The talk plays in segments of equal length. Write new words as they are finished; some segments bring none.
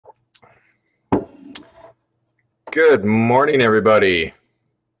Good morning, everybody,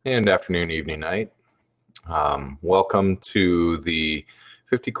 and afternoon, evening, night. Welcome to the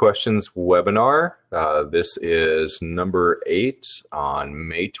 50 Questions webinar. This is number 8 on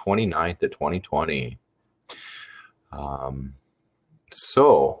May 29th of 2020.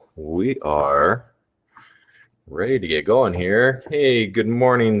 So we are ready to get going here. Hey, good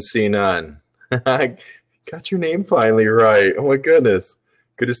morning, Sinan. I got your name finally right. Oh my goodness.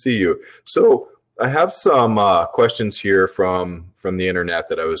 Good to see you. So I have some questions here from the internet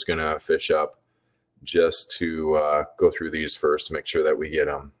that I was going to fish up just to go through these first to make sure that we get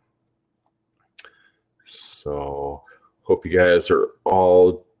them. So hope you guys are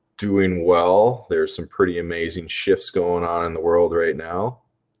all doing well. There's some pretty amazing shifts going on in the world right now.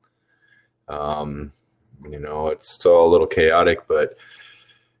 You know, it's still a little chaotic, but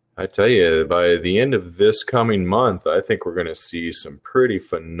I tell you, by the end of this coming month, I think we're going to see some pretty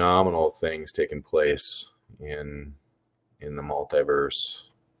phenomenal things taking place in the multiverse.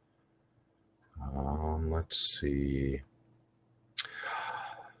 Let's see.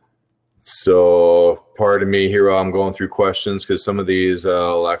 So, pardon me here while I'm going through questions, because some of these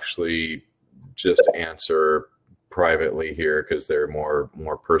I'll actually just answer privately here because they're more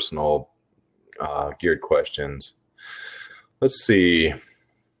personal geared questions. Let's see.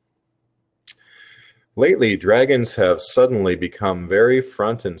 Lately, dragons have suddenly become very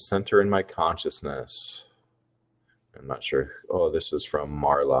front and center in my consciousness. I'm not sure. Oh, this is from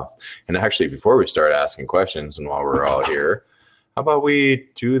Marla. And actually, before we start asking questions and while we're all here, how about we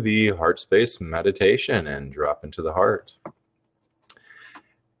do the heart space meditation and drop into the heart?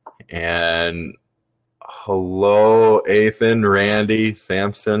 And hello, Ethan, Randy,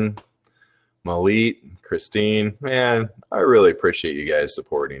 Samson, Malit, Christine. Man, I really appreciate you guys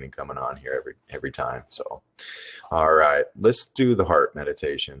supporting and coming on here every time. So, all right, let's do the heart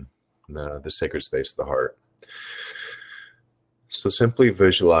meditation, the sacred space of the heart. So simply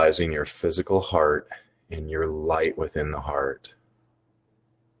visualizing your physical heart and your light within the heart.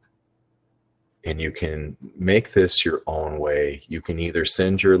 And you can make this your own way. You can either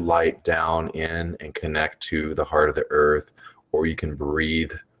send your light down in and connect to the heart of the earth, or you can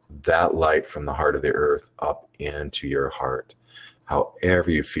breathe that light from the heart of the earth up into your heart, however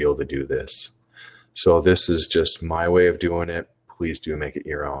you feel to do this. So this is just my way of doing it. Please do make it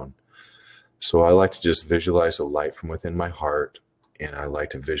your own. So I like to just visualize the light from within my heart, and I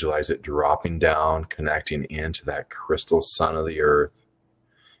like to visualize it dropping down, connecting into that crystal sun of the earth,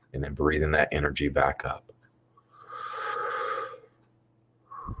 and then breathing that energy back up.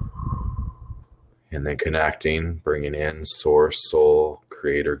 And then connecting, bringing in source, soul,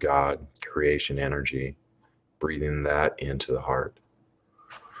 creator, God, creation energy, breathing that into the heart.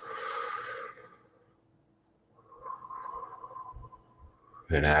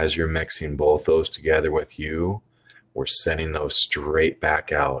 And as you're mixing both those together with you, we're sending those straight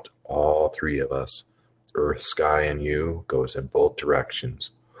back out. All three of us, earth, sky, and you, goes in both directions.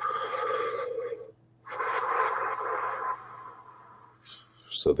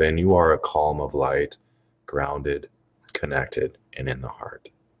 So then you are a column of light, grounded, connected, and in the heart.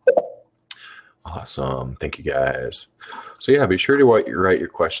 Awesome. Thank you, guys. So yeah, be sure to write your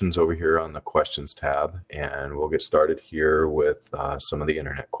questions over here on the questions tab, and we'll get started here with some of the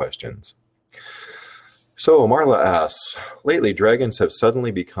internet questions. So Marla asks, lately dragons have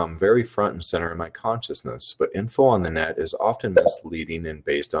suddenly become very front and center in my consciousness, but info on the net is often misleading and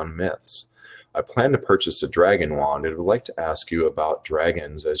based on myths. I plan to purchase a dragon wand and would like to ask you about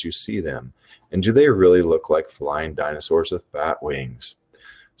dragons as you see them. And do they really look like flying dinosaurs with bat wings?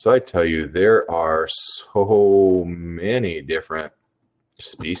 So I tell you, there are so many different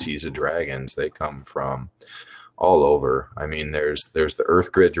species of dragons. They come from all over. I mean, there's the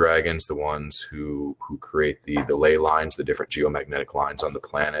earth grid dragons, the ones who create the ley lines, the different geomagnetic lines on the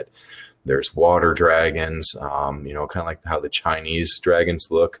planet. There's water dragons, you know, kind of like how the Chinese dragons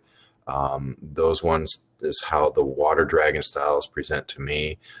look. Those ones is how the water dragon styles present to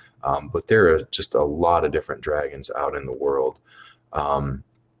me. But there are just a lot of different dragons out in the world.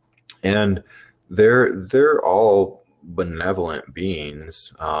 And they're all benevolent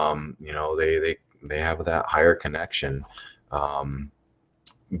beings. You know, they have that higher connection.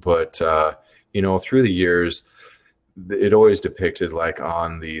 But you know, through the years, it always depicted, like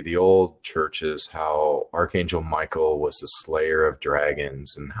on the old churches, how Archangel Michael was the slayer of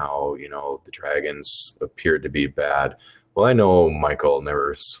dragons, and how, you know, the dragons appeared to be bad. Well, I know Michael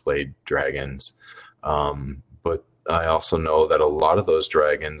never slayed dragons, but I also know that a lot of those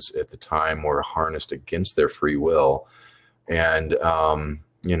dragons at the time were harnessed against their free will, and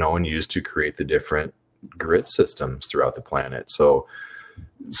you know, and used to create the different grid systems throughout the planet. So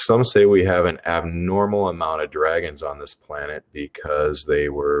Some say we have an abnormal amount of dragons on this planet because they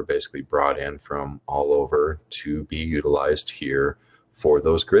were basically brought in from all over to be utilized here for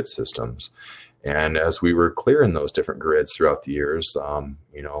those grid systems. And as we were clearing those different grids throughout the years,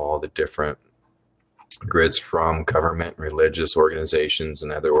 all the different grids from government, religious organizations,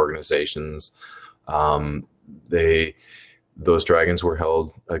 and other organizations, those dragons were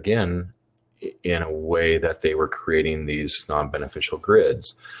held again in a way that they were creating these non-beneficial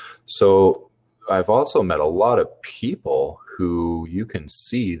grids. So I've also met a lot of people who you can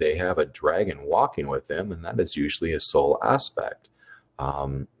see they have a dragon walking with them, and that is usually a soul aspect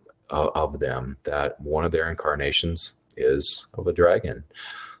of them, that one of their incarnations is of a dragon.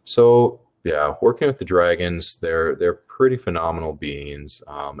 So yeah, working with the dragons, they're pretty phenomenal beings,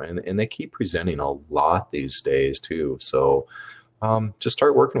 and they keep presenting a lot these days too. So just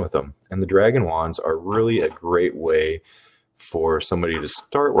start working with them. And the dragon wands are really a great way for somebody to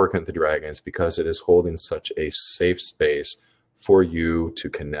start working with the dragons, because it is holding such a safe space for you to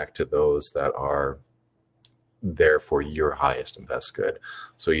connect to those that are there for your highest and best good.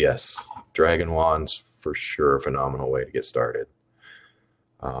 So yes, dragon wands for sure, a phenomenal way to get started.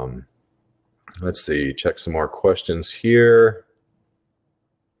 Let's see, check some more questions here.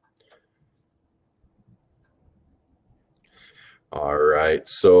 All right,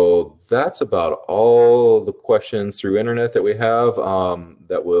 so that's about all the questions through internet that we have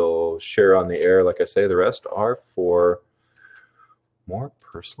that we'll share on the air. Like I say, the rest are for more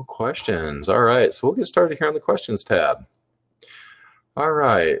personal questions. All right, so we'll get started here on the questions tab. All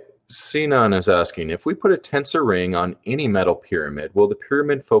right, Sinan is asking, if we put a tensor ring on any metal pyramid, will the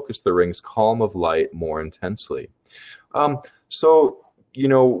pyramid focus the ring's column of light more intensely?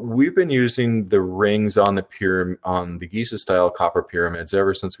 We've been using the rings on the pyramid, on the Giza-style copper pyramids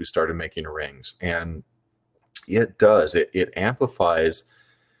ever since we started making rings, and it does. It amplifies.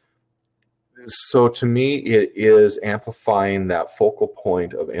 So to me, it is amplifying that focal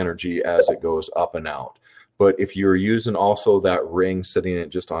point of energy as it goes up and out. But if you're using also that ring, sitting it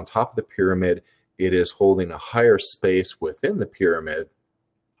just on top of the pyramid, it is holding a higher space within the pyramid.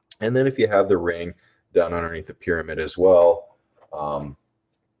 And then if you have the ring down underneath the pyramid as well,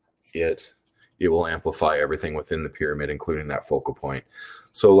 it will amplify everything within the pyramid, including that focal point.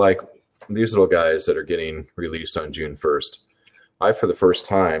 So like these little guys that are getting released on June 1st, I, for the first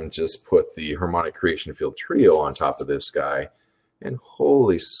time, just put the Harmonic Creation Field Trio on top of this guy, and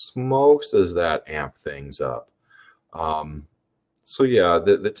holy smokes, does that amp things up. So yeah,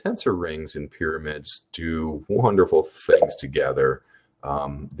 the tensor rings and pyramids do wonderful things together.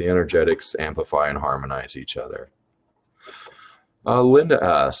 The energetics amplify and harmonize each other. Linda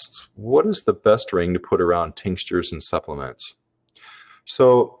asks, what is the best ring to put around tinctures and supplements?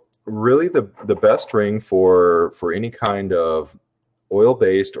 So really the best ring for any kind of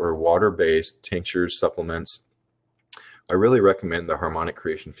oil-based or water-based tinctures, supplements, I really recommend the Harmonic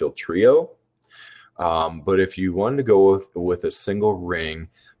Creation Field Trio. But if you wanted to go with a single ring,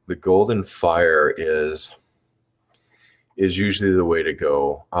 the Golden Fire is usually the way to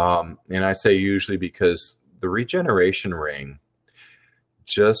go. And I say usually because the regeneration ring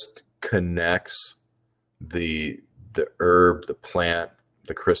just connects the herb, the plant,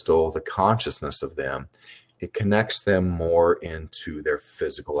 the crystal, the consciousness of them. It connects them more into their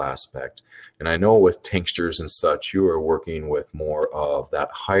physical aspect. And I know with tinctures and such, you are working with more of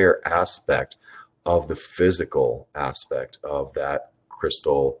that higher aspect of the physical aspect of that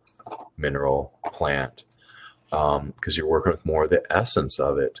crystal, mineral, plant, because you're working with more of the essence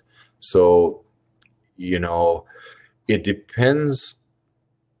of it. So, it depends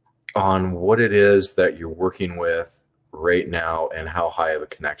on what it is that you're working with right now and how high of a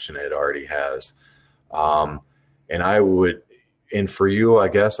connection it already has. And for you, I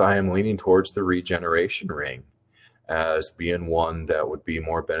guess I am leaning towards the regeneration ring as being one that would be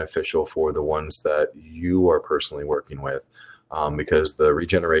more beneficial for the ones that you are personally working with, because the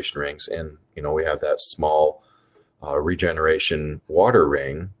regeneration rings, and we have that small regeneration water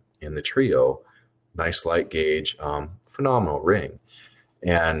ring in the trio, nice light gauge, phenomenal ring,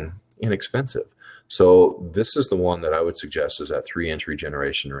 and inexpensive. So this is the one that I would suggest, is that 3-inch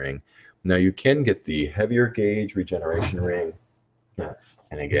regeneration ring. Now you can get the heavier gauge regeneration ring.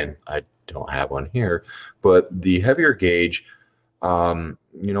 And again, I don't have one here, but the heavier gauge,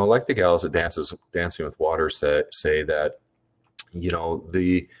 like the gals at Dancing with Water say that,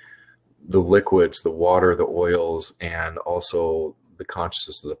 the liquids, the water, the oils, and also the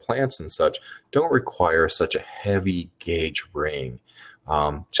consciousness of the plants and such don't require such a heavy gauge ring.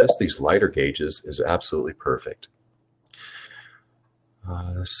 Just these lighter gauges is absolutely perfect.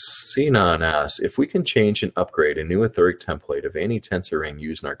 Sinan asks, if we can change and upgrade a new etheric template of any tensor ring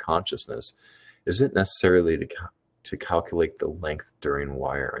used in our consciousness, is it necessarily to calculate the length during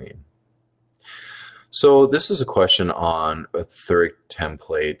wiring? So this is a question on etheric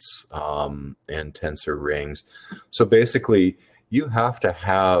templates and tensor rings. So basically, you have to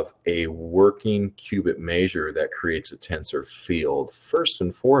have a working qubit measure that creates a tensor field first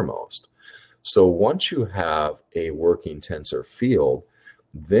and foremost. So once you have a working tensor field,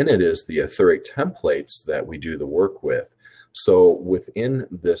 then it is the etheric templates that we do the work with. So within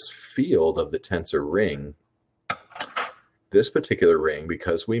this field of the tensor ring, this particular ring,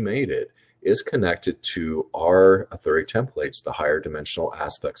 because we made it, is connected to our etheric templates, the higher dimensional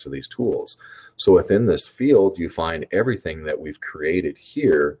aspects of these tools. So within this field, you find everything that we've created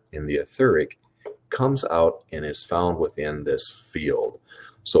here in the etheric comes out and is found within this field.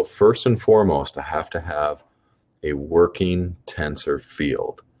 So first and foremost, I have to have a working tensor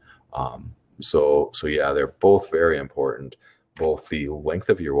field. So yeah, they're both very important, both the length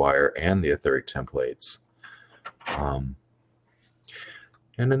of your wire and the etheric templates.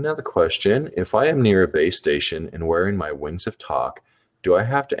 And another question, if I am near a base station and wearing my Wings of Tok, do I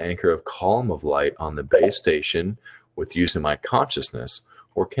have to anchor a column of light on the base station with using my consciousness,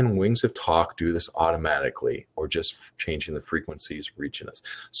 or can Wings of Tok do this automatically, or just changing the frequencies reaching us?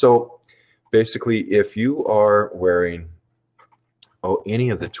 So basically, if you are wearing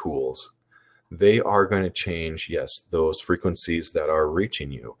any of the tools, they are going to change, yes, those frequencies that are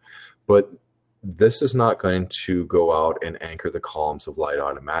reaching you. But this is not going to go out and anchor the columns of light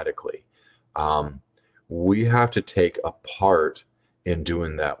automatically. We have to take a part in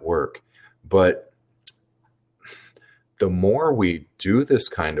doing that work. But the more we do this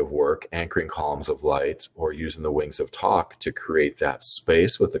kind of work, anchoring columns of light or using the Wings of Tok to create that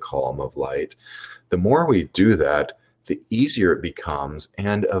space with the column of light, the more we do that, the easier it becomes,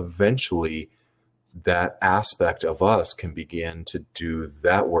 and eventually that aspect of us can begin to do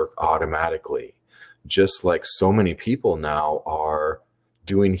that work automatically. Just like so many people now are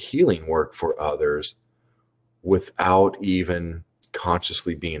doing healing work for others without even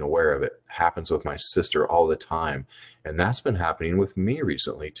consciously being aware of it. Happens with my sister all the time. And that's been happening with me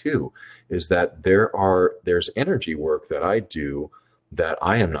recently too, is that there's energy work that I do that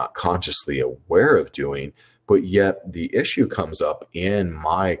I am not consciously aware of doing, but yet the issue comes up in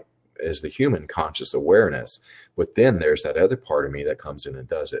as the human conscious awareness. But then there's that other part of me that comes in and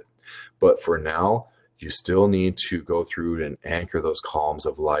does it. But for now, you still need to go through and anchor those columns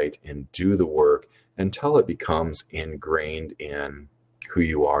of light and do the work until it becomes ingrained in who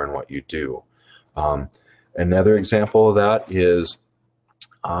you are and what you do. Another example of that is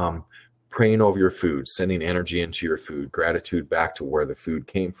praying over your food, sending energy into your food, gratitude back to where the food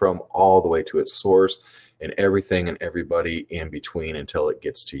came from, all the way to its source, and everything and everybody in between until it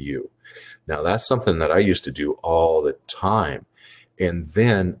gets to you. Now, that's something that I used to do all the time. And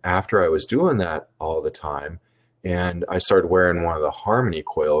then after I was doing that all the time, and I started wearing one of the harmony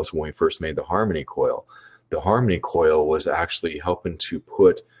coils when we first made the harmony coil. The harmony coil was actually helping to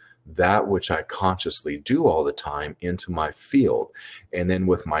put that which I consciously do all the time into my field. And then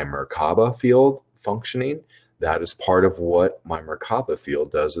with my Merkaba field functioning, that is part of what my Merkaba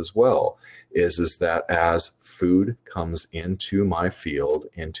field does as well, is that as food comes into my field,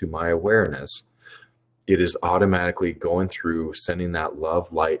 into my awareness, it is automatically going through sending that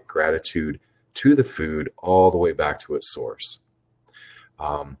love, light, gratitude to the food all the way back to its source.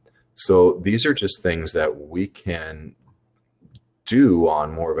 So these are just things that we can do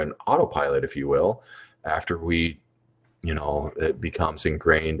on more of an autopilot, if you will, after it becomes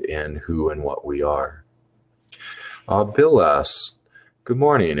ingrained in who and what we are. Bill asks, good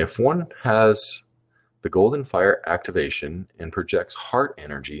morning. If one has the golden fire activation and projects heart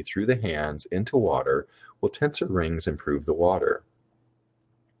energy through the hands into water, will tensor rings improve the water?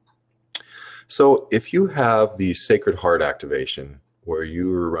 So if you have the sacred heart activation where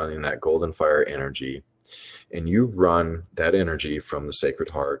you are running that golden fire energy, and you run that energy from the sacred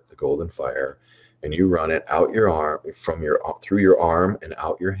heart, the golden fire, and you run it out your arm, through your arm and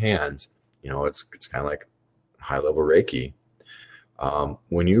out your hands, it's kind of like high level Reiki.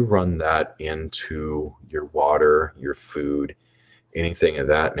 When you run that into your water, your food, anything of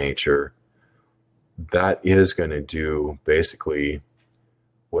that nature, that is going to do basically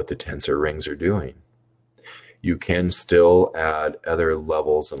what the tensor rings are doing. You can still add other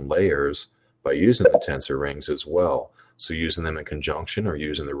levels and layers by using the tensor rings as well. So using them in conjunction or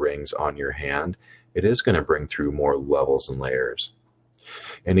using the rings on your hand, it is going to bring through more levels and layers.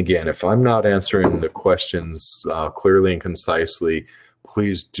 And again, if I'm not answering the questions clearly and concisely,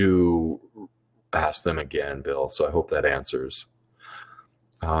 please do ask them again, Bill. So I hope that answers.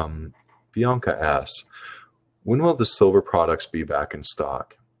 Um, Bianca asks, when will the silver products be back in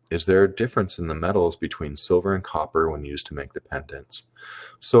stock? Is there a difference in the metals between silver and copper when used to make the pendants?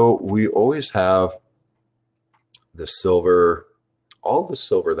 So we always have the silver, all the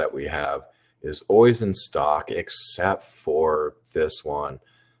silver that we have is always in stock except for this one.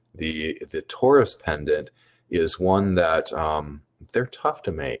 The Taurus pendant is one that they're tough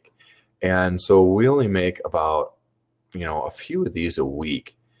to make. And so we only make about, a few of these a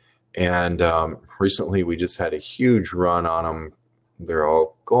week. And recently we just had a huge run on them. They're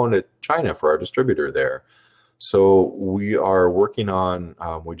all going to China for our distributor there. So we are working on,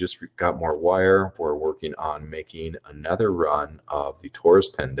 we just got more wire. We're working on making another run of the Taurus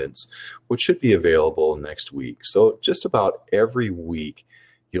pendants, which should be available next week. So just about every week,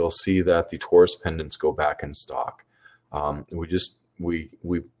 you'll see that the Taurus pendants go back in stock. We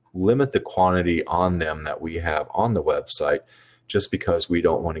limit the quantity on them that we have on the website just because we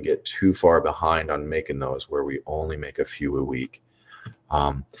don't want to get too far behind on making those where we only make a few a week.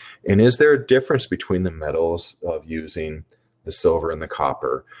 And is there a difference between the metals of using the silver and the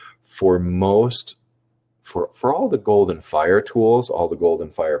copper? For all the golden fire tools, all the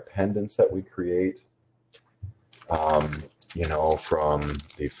golden fire pendants that we create, from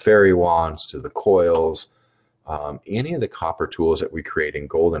the fairy wands to the coils, any of the copper tools that we create in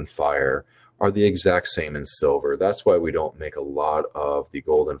golden fire are the exact same in silver. That's why we don't make a lot of the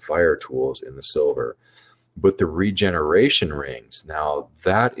golden fire tools in the silver. But the regeneration rings, now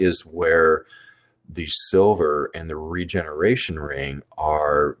that is where the silver and the regeneration ring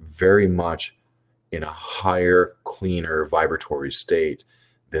are very much in a higher, cleaner vibratory state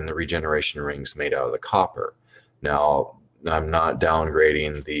than the regeneration rings made out of the copper. Now, I'm not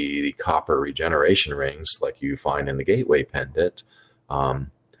downgrading the copper regeneration rings like you find in the gateway pendant,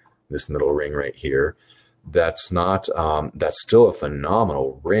 this middle ring right here. That's still a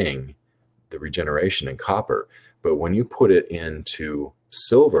phenomenal ring, the regeneration in copper. But when you put it into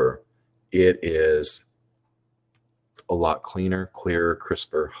silver, it is a lot cleaner, clearer,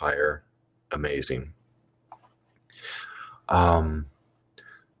 crisper, higher, amazing.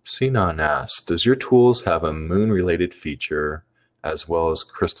 Sinan asks, does your tools have a moon-related feature as well as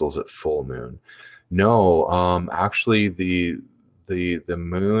crystals at full moon? No, actually the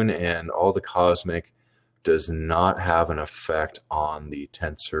moon and all the cosmic does not have an effect on the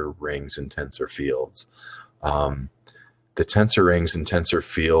tensor rings and tensor fields. The tensor rings and tensor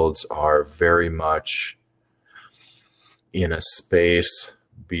fields are very much in a space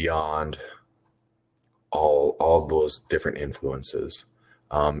beyond all those different influences.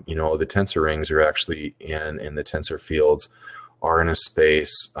 The tensor rings are actually and the tensor fields are in a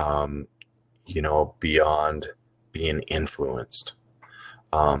space, beyond being influenced.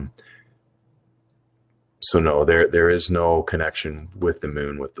 So no, there is no connection with the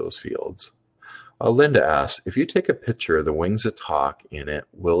moon with those fields. Linda asks, if you take a picture of the Wings of Tok in it,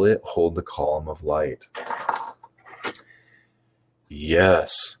 will it hold the column of light?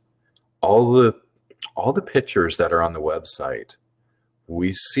 Yes. All the pictures that are on the website,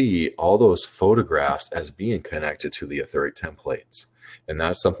 we see all those photographs as being connected to the etheric templates. And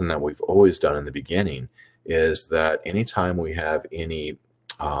that's something that we've always done in the beginning, is that anytime we have any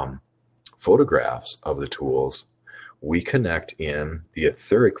photographs of the tools, we connect in the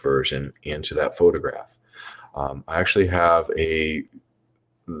etheric version into that photograph. I actually have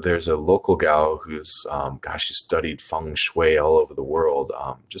there's a local gal who's, she studied feng shui all over the world,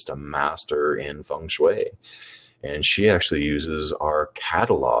 just a master in feng shui. And she actually uses our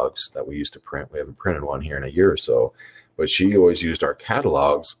catalogs that we used to print. We haven't printed one here in a year or so, but she always used our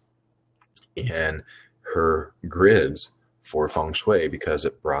catalogs in her grids for feng shui because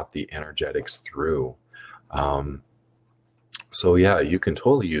it brought the energetics through. So yeah, you can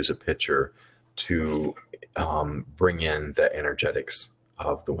totally use a picture to bring in the energetics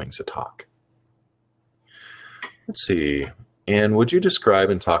of the Wings of Tok. Let's see. And would you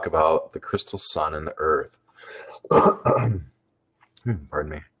describe and talk about the crystal sun and the earth? Pardon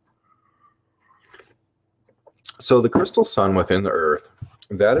me. So the crystal sun within the earth,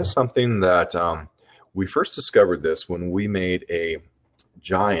 that is something that we first discovered this when we made a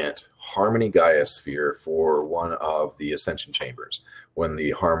giant Harmony Gaia sphere for one of the Ascension chambers when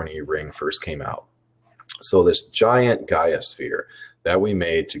the Harmony ring first came out. So this giant Gaia sphere that we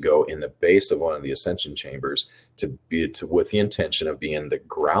made to go in the base of one of the Ascension chambers with the intention of being the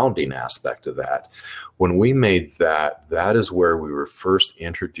grounding aspect of that. When we made that, that is where we were first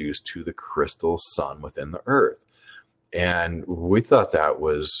introduced to the crystal sun within the earth. And we thought that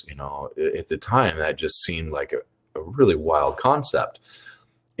was, at the time, that just seemed like a really wild concept.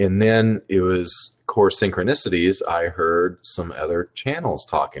 And then it was core synchronicities. I heard some other channels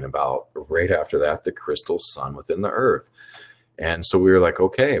talking about right after that, the crystal sun within the earth. And so we were like,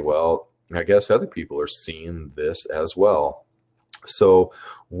 okay, well, I guess other people are seeing this as well. So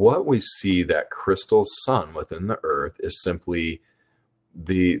what we see, that crystal sun within the earth, is simply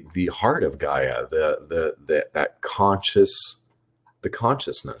the heart of Gaia, that the consciousness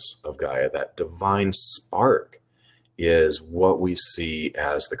of Gaia, that divine spark is what we see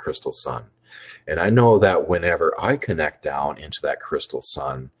as the crystal sun. And I know that whenever I connect down into that crystal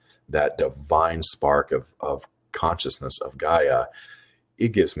sun, that divine spark of consciousness of Gaia,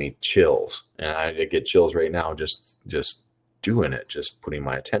 it gives me chills. And I get chills right now just doing it, just putting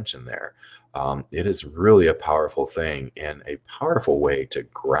my attention there. It is really a powerful thing and a powerful way to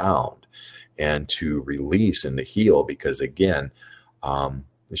ground and to release and to heal, because again,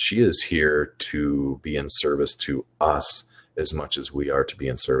 she is here to be in service to us as much as we are to be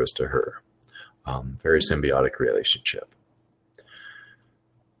in service to her. Very symbiotic relationship.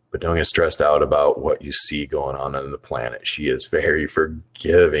 But don't get stressed out about what you see going on the planet. She is very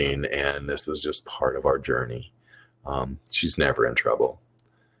forgiving, and this is just part of our journey. She's never in trouble.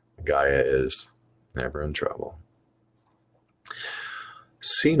 Gaia is never in trouble.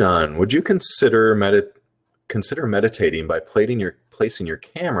 Sinan, would you consider meditating by placing your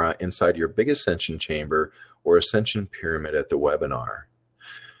camera inside your big ascension chamber or ascension pyramid at the webinar?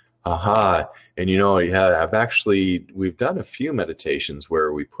 Aha. And yeah, we've done a few meditations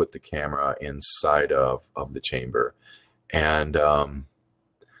where we put the camera inside of the chamber. And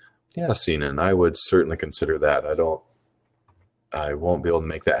yeah, Sinan, I would certainly consider that. I won't be able to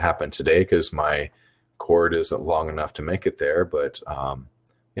make that happen today because my cord isn't long enough to make it there. But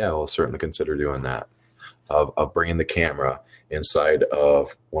yeah, we'll certainly consider doing that, of bringing the camera inside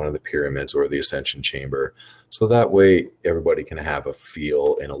of one of the pyramids or the ascension chamber. So that way everybody can have a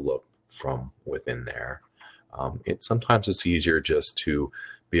feel and a look from within there. Sometimes it's easier just to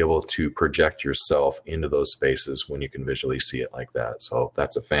be able to project yourself into those spaces when you can visually see it like that. So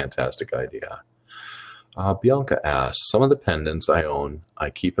that's a fantastic idea. Bianca asks, some of the pendants I own, I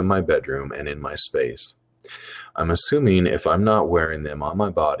keep in my bedroom and in my space. I'm assuming if I'm not wearing them on my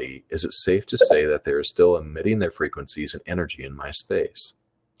body, is it safe to say that they're still emitting their frequencies and energy in my space?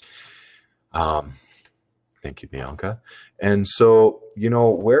 Thank you, Bianca. And so,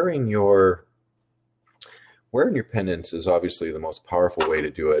 wearing your pendants is obviously the most powerful way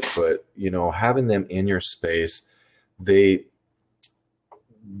to do it, but, having them in your space, the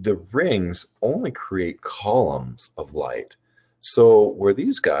rings only create columns of light. So where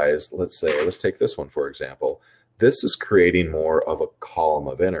these guys, let's take this one, for example, this is creating more of a column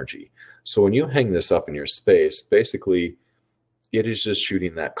of energy. So when you hang this up in your space, basically it is just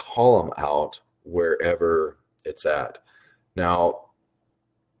shooting that column out wherever it's at. Now,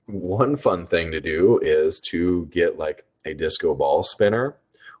 one fun thing to do is to get like a disco ball spinner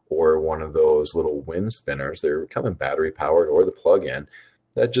or one of those little wind spinners. They're coming battery powered, or the plug-in,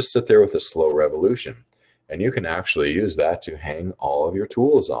 that just sit there with a slow revolution. And you can actually use that to hang all of your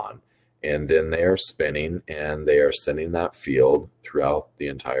tools on. And then they are spinning and they are sending that field throughout the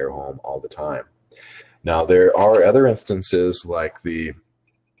entire home all the time. Now, there are other instances like the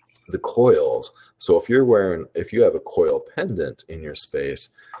coils. So if you have a coil pendant in your space,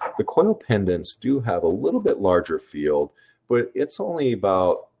 the coil pendants do have a little bit larger field, but it's only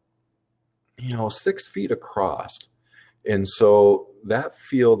about 6 feet across. And so that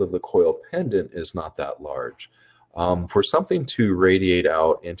field of the coil pendant is not that large. For something to radiate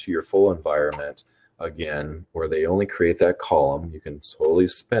out into your full environment, again, where they only create that column, you can totally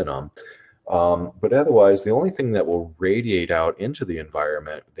spin them. But otherwise, the only thing that will radiate out into the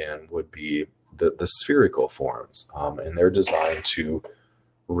environment then would be the spherical forms. And they're designed to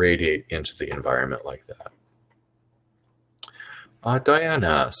radiate into the environment like that. Diane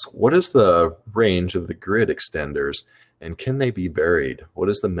asks, what is the range of the grid extenders and can they be buried? What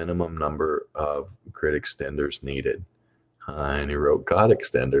is the minimum number of grid extenders needed? And he wrote God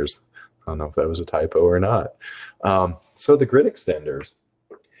extenders. I don't know if that was a typo or not. So the grid extenders,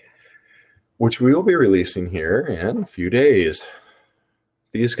 which we will be releasing here in a few days.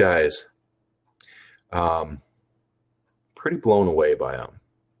 These guys, pretty blown away by them.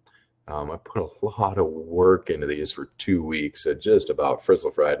 I put a lot of work into these for 2 weeks. I just about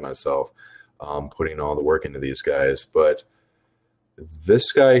frizzle-fried myself putting all the work into these guys. But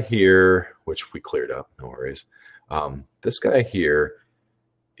this guy here, which we cleared up, no worries. This guy here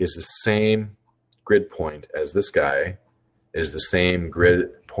is the same grid point as this guy, is the same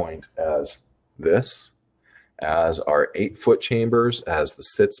grid point as this, as our 8-foot chambers, as the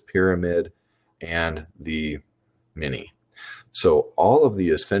Sitz pyramid, and the mini. So all of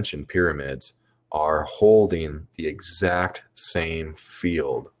the ascension pyramids are holding the exact same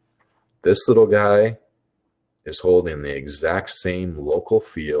field. This little guy is holding the exact same local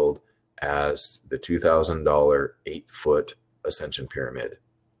field as the $2,000 8-foot ascension pyramid.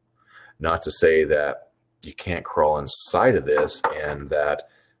 Not to say that you can't crawl inside of this and that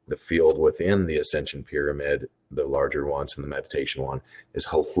the field within the ascension pyramid, the larger ones and the meditation one, is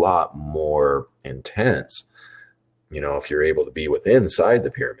a lot more intense, you know, if you're able to be inside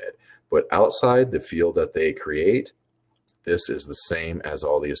the pyramid. But outside the field that they create, this is the same as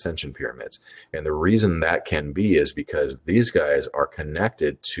all the ascension pyramids. And the reason that can be is because these guys are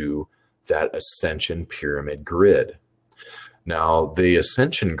connected to that ascension pyramid grid. Now, the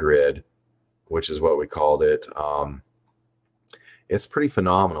ascension grid, which is what we called it, it's pretty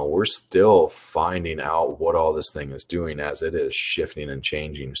phenomenal. We're still finding out what all this thing is doing, as it is shifting and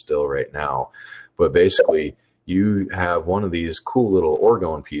changing still right now. But basically, you have one of these cool little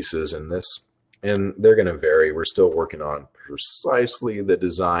orgone pieces in this, and they're going to vary. We're still working on precisely the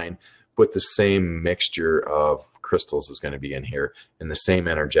design, but the same mixture of crystals is going to be in here, and the same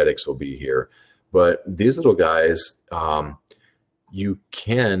energetics will be here. But these little guys, you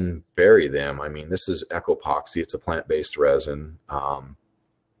can bury them. I mean, this is ecopoxy. It's a plant-based resin. And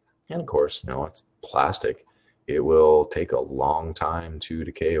of course, you know, it's plastic. It will take a long time to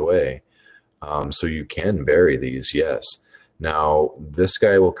decay away. So you can bury these, yes. Now, this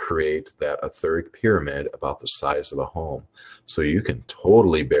guy will create that etheric pyramid about the size of a home. So you can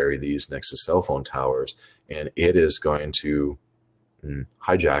totally bury these next to cell phone towers, and it is going to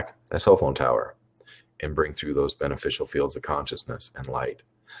hijack a cell phone tower and bring through those beneficial fields of consciousness and light.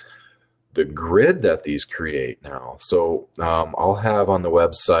 The grid that these create now, so I'll have on the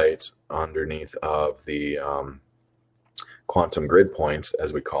website underneath of the quantum grid points,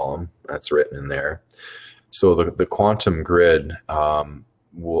 as we call them, that's written in there. So the quantum grid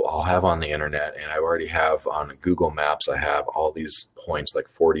I'll have on the internet, and I already have on Google Maps, I have all these points, like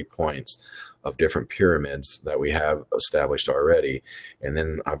 40 points of different pyramids that we have established already. And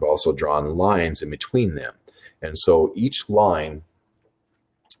then I've also drawn lines in between them. And so each line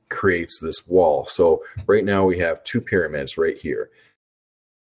creates this wall. So right now we have 2 pyramids right here.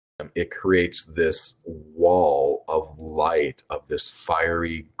 It creates this wall of light, of this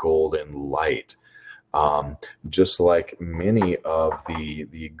fiery golden light. Just like many of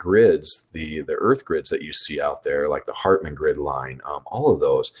the grids, the earth grids that you see out there, like the Hartman grid line, all of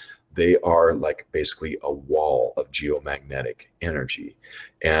those, they are like basically a wall of geomagnetic energy.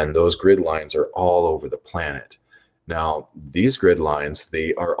 And those grid lines are all over the planet. Now, these grid lines,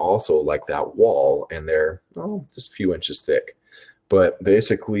 they are also like that wall, and they're just a few inches thick. But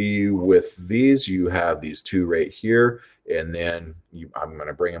basically with these, you have these 2 right here, and then I'm going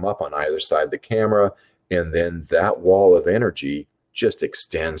to bring them up on either side of the camera, and then that wall of energy just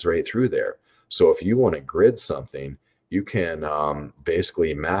extends right through there. So if you want to grid something, you can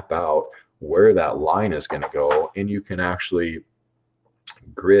basically map out where that line is going to go, and you can actually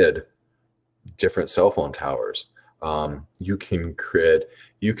grid different cell phone towers. You can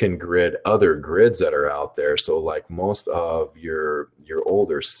grid other grids that are out there. So like most of your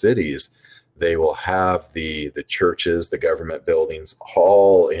older cities, they will have the churches, the government buildings,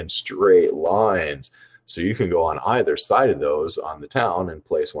 all in straight lines. So you can go on either side of those on the town and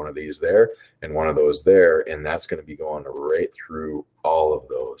place one of these there and one of those there, and that's going to be going right through all of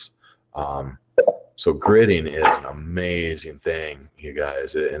those. So gridding is an amazing thing, you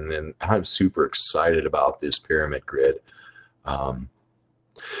guys, and then I'm super excited about this pyramid grid.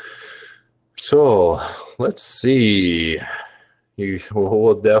 So let's see.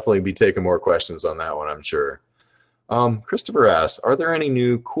 We'll definitely be taking more questions on that one, I'm sure. Christopher asks, are there any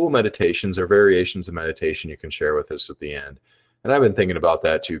new cool meditations or variations of meditation you can share with us at the end? And I've been thinking about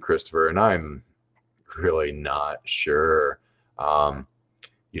that too, Christopher, and I'm really not sure.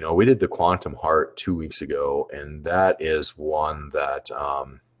 You know, we did the Quantum Heart 2 weeks ago, and that is one that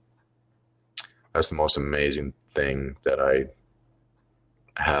that's the most amazing thing that I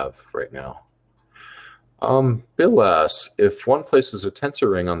have right now. Bill asks, if one places a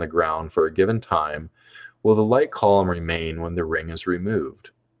tensor ring on the ground for a given time, will the light column remain when the ring is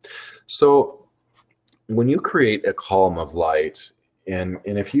removed? So when you create a column of light, and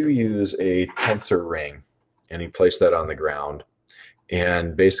if you use a tensor ring and you place that on the ground,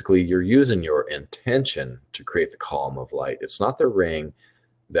 and basically you're using your intention to create the column of light. It's not the ring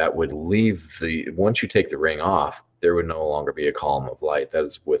that would leave once you take the ring off, there would no longer be a column of light. That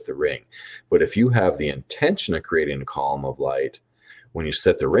is with the ring. But if you have the intention of creating a column of light, when you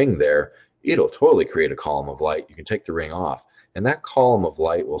set the ring there, it'll totally create a column of light. You can take the ring off, and that column of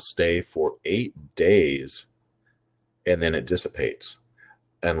light will stay for 8 days and then it dissipates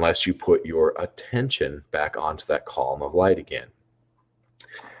unless you put your attention back onto that column of light again.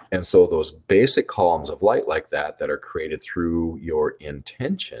 And so those basic columns of light like that are created through your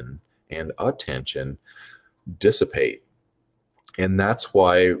intention and attention dissipate. And that's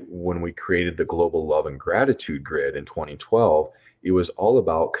why when we created the Global Love and Gratitude Grid in 2012, it was all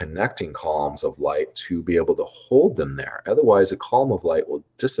about connecting columns of light to be able to hold them there. Otherwise, a column of light will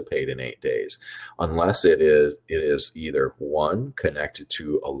dissipate in 8 days, unless it is either 1, connected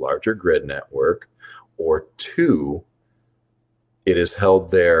to a larger grid network, or 2, it is held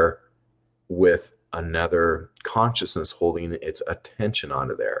there with another consciousness holding its attention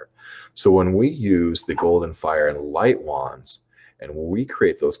onto there. So when we use the golden fire and light wands, and we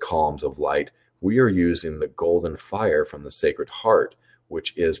create those columns of light, we are using the golden fire from the Sacred Heart,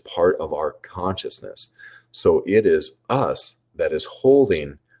 which is part of our consciousness. So it is us that is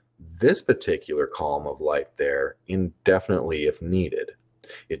holding this particular column of light there indefinitely if needed.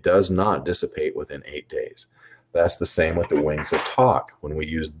 It does not dissipate within 8 days. That's the same with the Wings of Tok. When we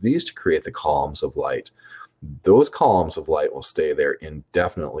use these to create the columns of light, those columns of light will stay there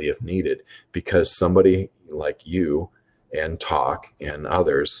indefinitely if needed, because somebody like you and Tok and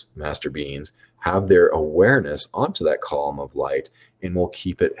others, master beings, have their awareness onto that column of light and will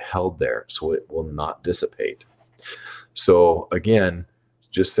keep it held there so it will not dissipate. So again,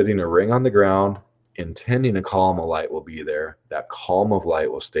 just sitting a ring on the ground, intending a column of light will be there. That column of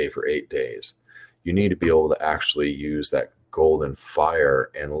light will stay for 8 days. You need to be able to actually use that golden fire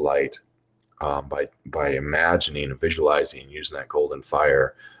and light by imagining and visualizing using that golden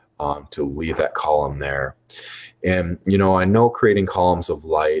fire to leave that column there. And I know creating columns of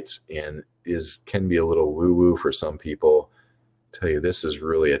light can be a little woo-woo for some people. I tell you, this is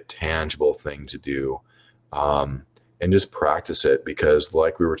really a tangible thing to do, and just practice it, because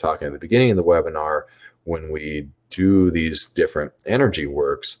like we were talking at the beginning of the webinar, when we do these different energy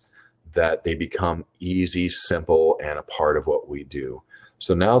works, that they become easy, simple, and a part of what we do.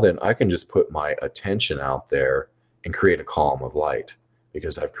 So now then I can just put my attention out there and create a column of light,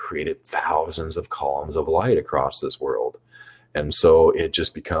 because I've created thousands of columns of light across this world. And so it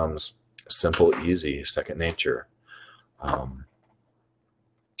just becomes simple, easy, second nature.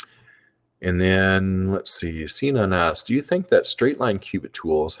 And then let's see, Sinan asks, do you think that straight line qubit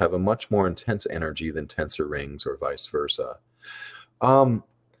tools have a much more intense energy than tensor rings or vice versa?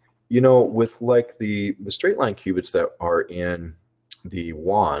 With like the straight line qubits that are in the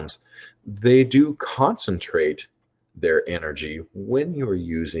wands, they do concentrate their energy when you're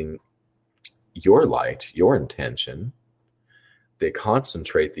using your light, your intention. They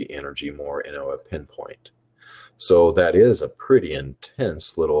concentrate the energy more in a pinpoint. So that is a pretty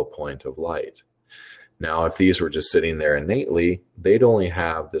intense little point of light. Now, if these were just sitting there innately, they'd only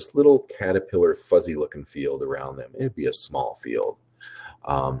have this little caterpillar fuzzy looking field around them. It'd be a small field.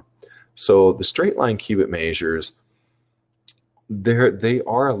 So the straight line qubit measures, they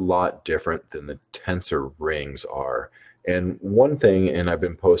are a lot different than the tensor rings are. And one thing, and I've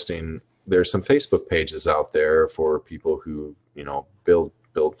been posting, there's some Facebook pages out there for people who build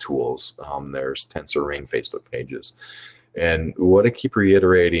tools. There's tensor ring Facebook pages, and what I keep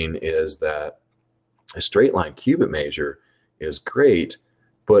reiterating is that a straight line qubit measure is great,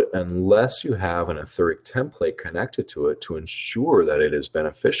 but unless you have an etheric template connected to it to ensure that it is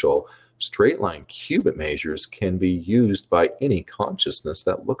beneficial, straight line qubit measures can be used by any consciousness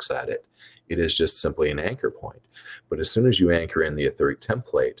that looks at it. It is just simply an anchor point. But as soon as you anchor in the etheric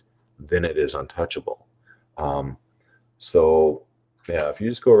template, then it is untouchable. So yeah, if you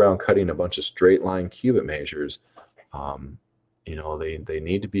just go around cutting a bunch of straight line qubit measures, they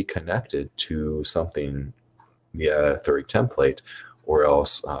need to be connected to something via etheric template, or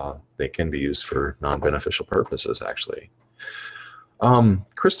else they can be used for non-beneficial purposes, actually.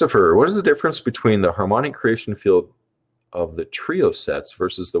 Christopher, what is the difference between the harmonic creation field of the trio sets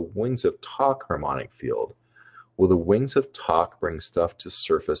versus the Wings of Tok harmonic field? Will the Wings of Tok bring stuff to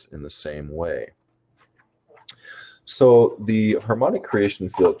surface in the same way? So the harmonic creation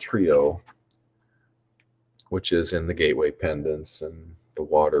field trio, which is in the gateway pendants and the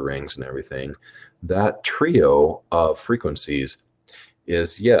water rings and everything, that trio of frequencies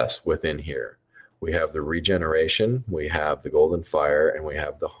is, yes, within here. We have the regeneration, we have the golden fire, and we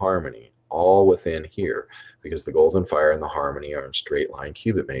have the harmony, all within here, because the golden fire and the harmony are in straight line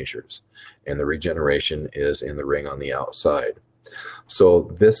qubit measures, and the regeneration is in the ring on the outside.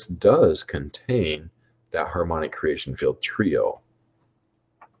 So this does contain that harmonic creation field trio.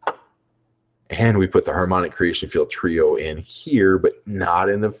 And we put the harmonic creation field trio in here, but not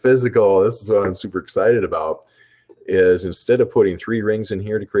in the physical. This is what I'm super excited about, is instead of putting 3 rings in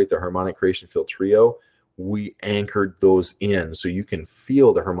here to create the harmonic creation field trio, we anchored those in so you can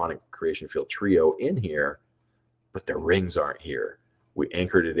feel the harmonic creation field trio in here, but the rings aren't here. We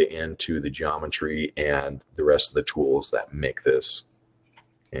anchored it into the geometry and the rest of the tools that make this.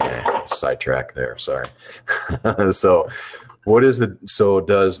 Sidetrack there, sorry. So what is the, so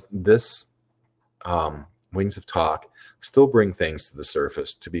does this Wings of Tok still bring things to the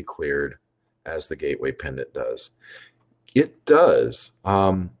surface to be cleared as the gateway pendant does? It does.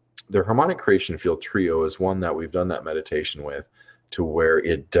 The harmonic creation field trio is one that we've done that meditation with, to where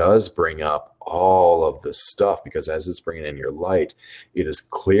it does bring up all of the stuff, because as it's bringing in your light, it is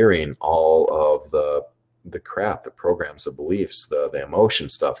clearing all of the crap, the programs, the beliefs, the emotion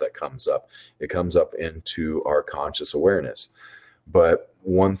stuff that comes up. It comes up into our conscious awareness. But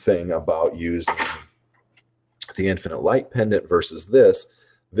one thing about using the infinite light pendant versus this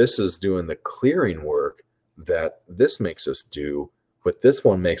is doing the clearing work that this makes us do, but this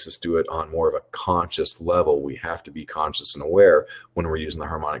one makes us do it on more of a conscious level. We have to be conscious and aware when we're using the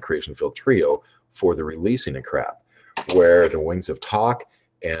harmonic creation field trio for the releasing of crap, where the Wings of Tok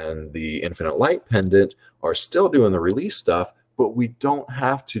and the infinite light pendant are still doing the release stuff, but we don't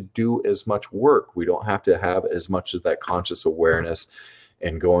have to do as much work. We don't have to have as much of that conscious awareness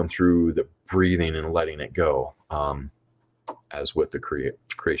and going through the breathing and letting it go, as with the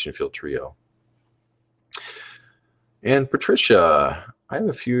creation field trio. And Patricia, I have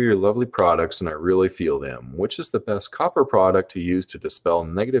a few of your lovely products and I really feel them. Which is the best copper product to use to dispel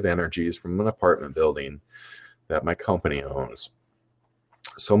negative energies from an apartment building that my company owns?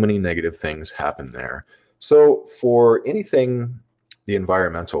 So many negative things happen there. So for anything, the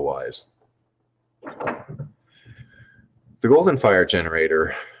environmental wise, the golden fire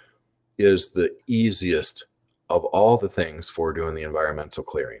generator is the easiest of all the things for doing the environmental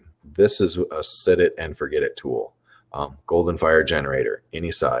clearing. This is a set it and forget it tool. Golden fire generator, any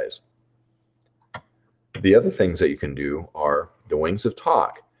size. The other things that you can do are the Wings of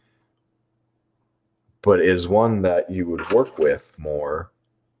Tok, but it is one that you would work with more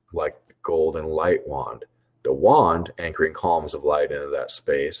like the golden light wand. The wand anchoring columns of light into that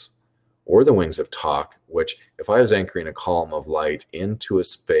space, or the Wings of Tok, which if I was anchoring a column of light into a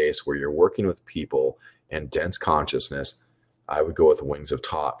space where you're working with people and dense consciousness, I would go with the Wings of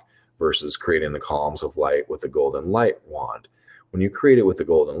Tok versus creating the columns of light with the golden light wand. When you create it with the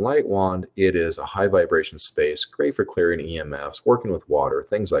golden light wand, it is a high vibration space, great for clearing EMFs, working with water,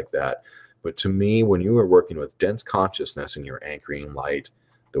 things like that. But to me, when you are working with dense consciousness and you're anchoring light,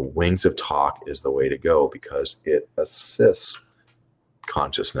 the Wings of Tok is the way to go, because it assists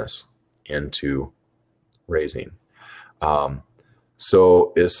consciousness into raising.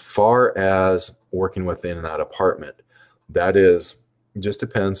 So as far as working within that apartment, that is, just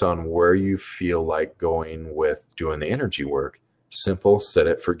depends on where you feel like going with doing the energy work. Simple, set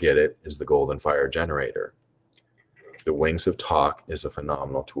it, forget it is the golden fire generator. The Wings of Tok is a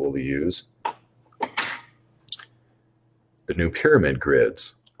phenomenal tool to use. The new pyramid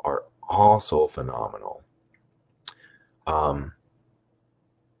grids are also phenomenal.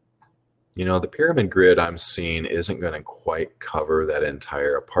 You know, the pyramid grid I'm seeing isn't going to quite cover that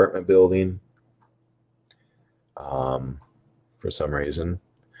entire apartment building for some reason.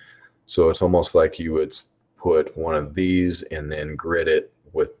 So it's almost like you would put one of these and then grid it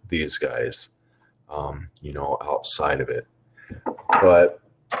with these guys, you know, outside of it. But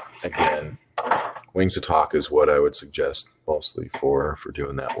again, Wings of Tok is what I would suggest mostly for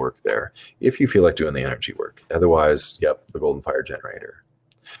doing that work there, if you feel like doing the energy work. Otherwise, yep, the golden fire generator.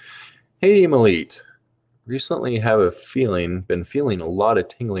 Hey, Malit. Recently have been feeling a lot of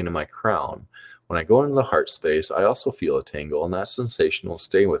tingling in my crown. When I go into the heart space, I also feel a tingle, and that sensation will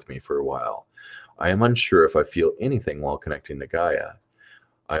stay with me for a while. I am unsure if I feel anything while connecting to Gaia.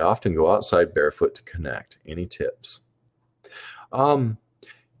 I often go outside barefoot to connect. Any tips?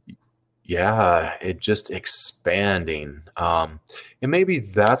 Yeah, it just expanding. And maybe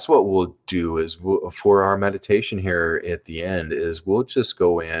that's what we'll do is for our meditation here at the end is we'll just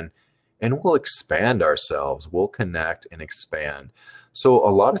go in and we'll expand ourselves. We'll connect and expand. So a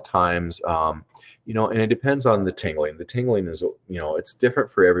lot of times, you know, and it depends on the tingling. The tingling is, you know, it's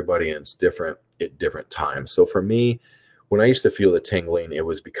different for everybody and it's different at different times. So for me, when I used to feel the tingling, it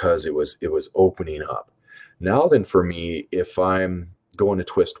was because it was opening up. Now then for me, if I'm going to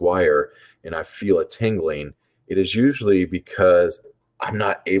twist wire and I feel a tingling, it is usually because I'm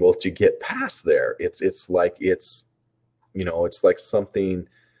not able to get past there. It's like, you know, it's like something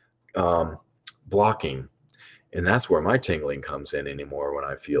blocking. And that's where my tingling comes in anymore when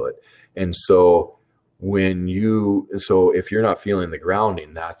I feel it. And so So if you're not feeling the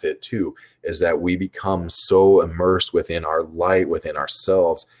grounding, that's it too, is that we become so immersed within our light, within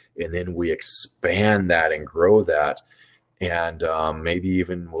ourselves, and then we expand that and grow that. And maybe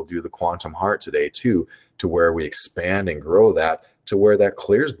even we'll do the quantum heart today too, to where we expand and grow that to where that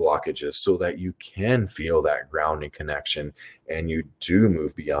clears blockages so that you can feel that grounding connection and you do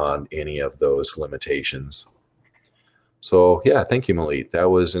move beyond any of those limitations. So yeah, thank you, Malik.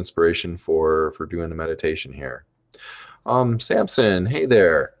 That was inspiration for doing the meditation here. Samson, hey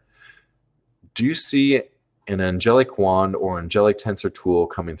there. Do you see an angelic wand or angelic tensor tool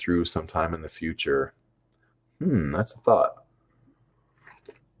coming through sometime in the future? That's a thought.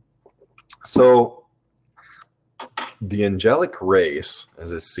 So the angelic race,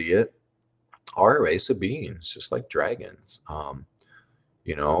 as I see it, are a race of beings, just like dragons. And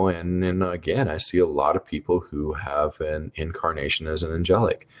again, I see a lot of people who have an incarnation as an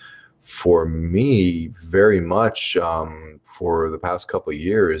angelic. For me, very much for the past couple of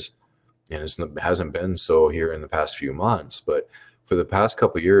years, and it hasn't been so here in the past few months, but for the past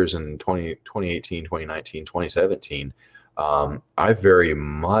couple of years in 2018, 2019, 2017, I very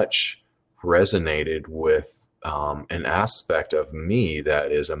much resonated with an aspect of me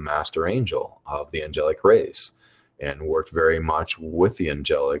that is a master angel of the angelic race, and worked very much with the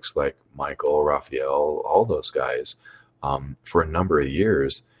angelics like Michael, Raphael, all those guys for a number of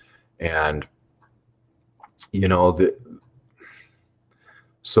years. And,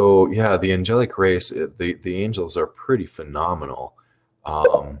 so yeah, the angelic race, the angels are pretty phenomenal.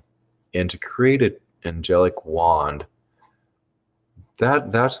 And to create an angelic wand,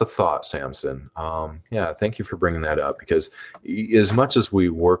 that's the thought, Samson. Yeah, thank you for bringing that up, because as much as we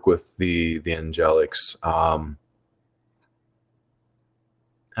work with the angelics,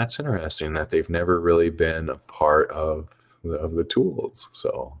 that's interesting that they've never really been a part of the tools.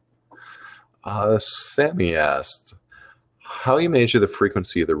 So, Sammy asked, how you measure the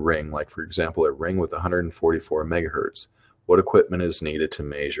frequency of the ring, like for example, a ring with 144 megahertz. What equipment is needed to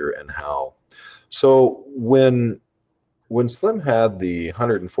measure and how? So when Slim had the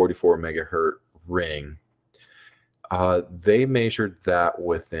 144 megahertz ring, they measured that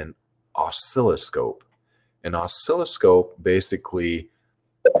with an oscilloscope. An oscilloscope basically,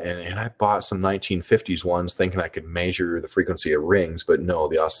 and I bought some 1950s ones thinking I could measure the frequency of rings, but no,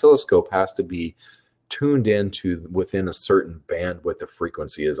 the oscilloscope has to be tuned into within a certain bandwidth of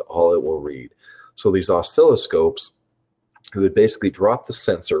frequency is all it will read. So these oscilloscopes would basically drop the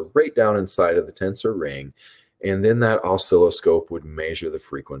sensor right down inside of the tensor ring, and then that oscilloscope would measure the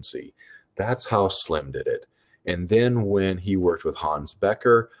frequency. That's how Slim did it. And then when he worked with Hans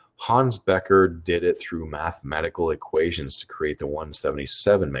Becker did it through mathematical equations to create the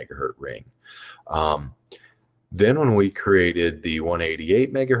 177 megahertz ring. Then when we created the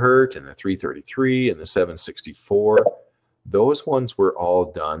 188 megahertz and the 333 and the 764, those ones were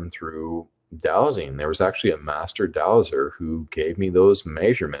all done through dowsing. There was actually a master dowser who gave me those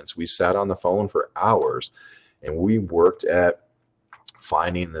measurements. We sat on the phone for hours and we worked at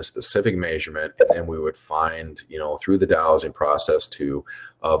finding the specific measurement, and then we would find, through the dowsing process too,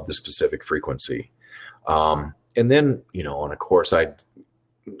 of the specific frequency. And then, and of course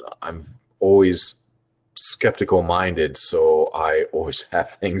I'm always skeptical minded, so I always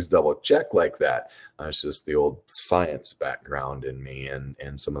have things double checked like that. It's just the old science background in me, and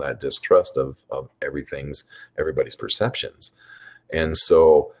some of that distrust of everybody's perceptions. And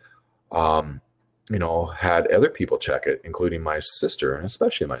so had other people check it, including my sister, and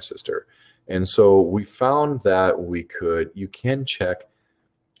especially my sister. And so we found that you can check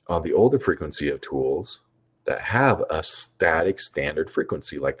the older frequency of tools that have a static standard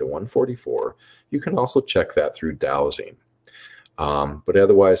frequency, like the 144. You can also check that through dowsing. But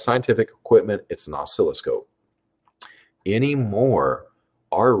otherwise, scientific equipment, it's an oscilloscope. Anymore,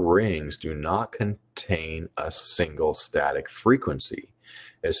 our rings do not contain a single static frequency.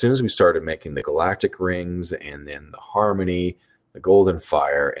 As soon as we started making the galactic rings and then the harmony, the golden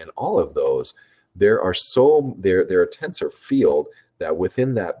fire, and all of those, they're a tensor field that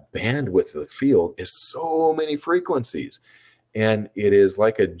within that bandwidth of the field is so many frequencies. And it is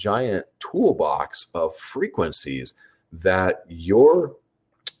like a giant toolbox of frequencies that your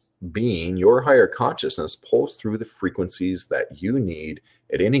being, your higher consciousness, pulls through the frequencies that you need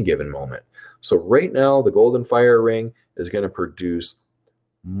at any given moment. So right now, the golden fire ring is going to produce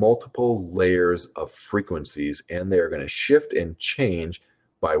multiple layers of frequencies, and they're going to shift and change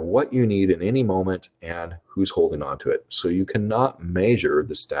by what you need in any moment and who's holding on to it. So you cannot measure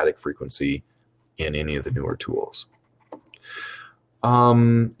the static frequency in any of the newer tools.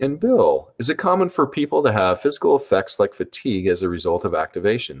 And Bill, is it common for people to have physical effects like fatigue as a result of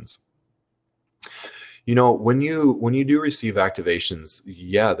activations? You know, when you do receive activations,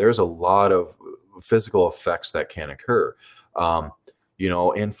 yeah, there's a lot of physical effects that can occur. Um, you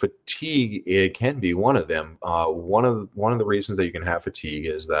know, and fatigue, it can be one of them. One of the reasons that you can have fatigue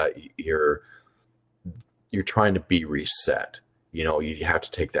is that you're trying to be reset. You know, you have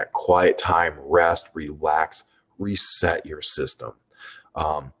to take that quiet time, rest, relax, reset your system.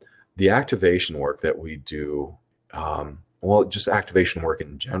 Um, the activation work that we do, well, just activation work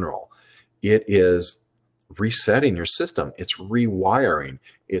in general, it is resetting your system. It's rewiring.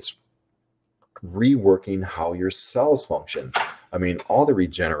 It's reworking how your cells function. I mean, all the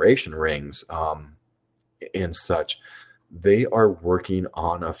regeneration rings and such, they are working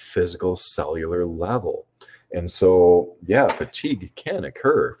on a physical cellular level. And so, yeah, fatigue can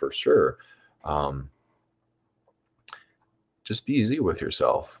occur for sure. Um, just be easy with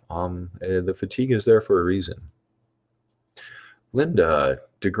yourself. The fatigue is there for a reason. Linda,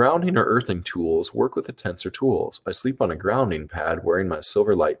 do grounding or earthing tools work with the tensor tools? I sleep on a grounding pad wearing my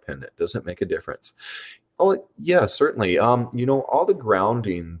silver light pendant. Does it make a difference? Oh, yeah, certainly. You know, all the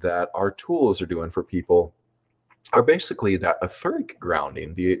grounding that our tools are doing for people are basically that etheric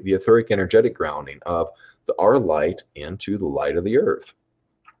grounding, the etheric energetic grounding of our light into the light of the earth.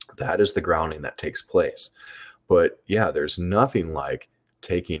 That is the grounding that takes place. But yeah, there's nothing like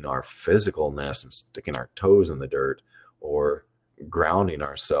taking our physicalness and sticking our toes in the dirt or grounding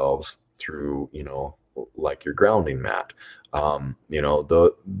ourselves through, you know, like your grounding mat. You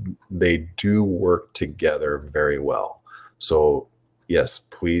know, they do work together very well. So yes,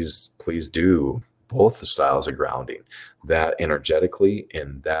 please do both the styles of grounding, that energetically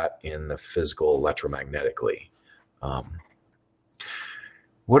and that in the physical electromagnetically. Um,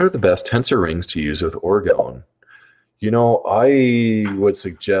 what are the best tensor rings to use with orgone? You know, I would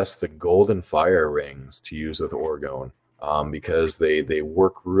suggest the golden fire rings to use with orgone because they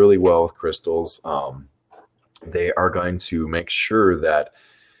work really well with crystals. They are going to make sure that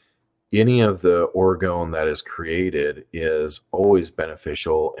any of the orgone that is created is always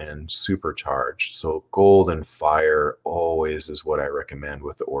beneficial and supercharged. So golden fire always is what I recommend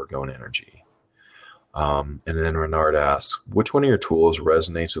with the orgone energy. And then Renard asks, which one of your tools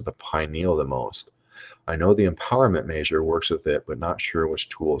resonates with the pineal the most? I know the empowerment measure works with it, but not sure which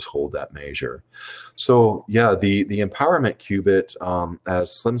tools hold that measure. So yeah, the empowerment qubit,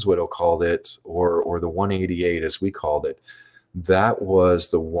 as Slim's Widow called it, or the 188 as we called it, that was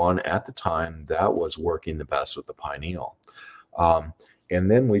the one at the time that was working the best with the pineal.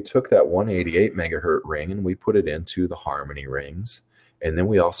 And then we took that 188 megahertz ring and we put it into the harmony rings. And then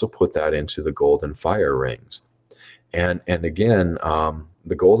we also put that into the golden fire rings. And again,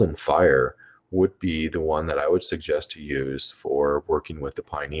 the golden fire would be the one that I would suggest to use for working with the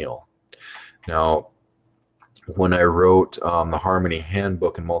pineal. Now, when I wrote the Harmony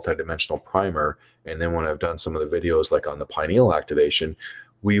Handbook and Multidimensional Primer, and then when I've done some of the videos like on the pineal activation,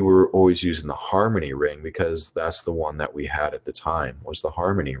 we were always using the Harmony ring because that's the one that we had at the time, was the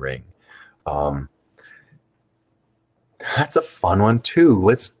Harmony ring. That's a fun one too.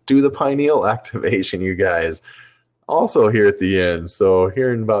 Let's do the pineal activation, you guys. Also here at the end. So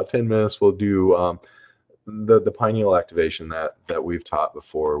here in about 10 minutes, we'll do the pineal activation that we've taught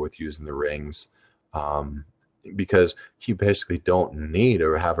before with using the rings. Because you basically don't need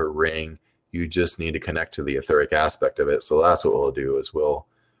to have a ring. You just need to connect to the etheric aspect of it. So that's what we'll do is we'll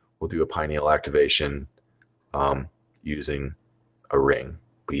do a pineal activation using a ring,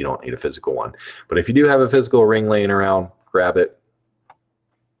 but you don't need a physical one. But if you do have a physical ring laying around, grab it.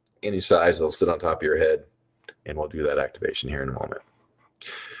 Any size, it'll sit on top of your head, and we'll do that activation here in a moment.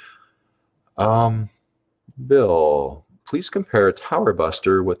 Bill, please compare a tower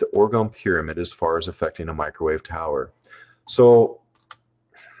buster with the orgone pyramid as far as affecting a microwave tower. So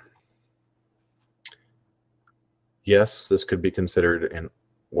yes, this could be considered an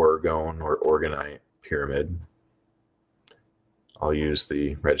orgone or orgonite pyramid. I'll use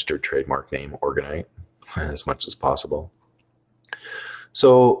the registered trademark name orgonite as much as possible.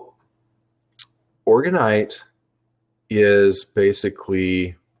 So orgonite is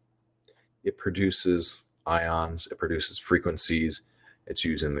basically, it produces ions, it produces frequencies, it's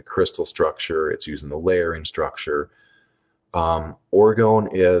using the crystal structure, it's using the layering structure. Orgone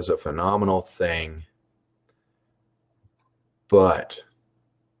is a phenomenal thing, but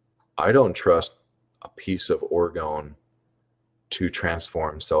I don't trust a piece of orgone to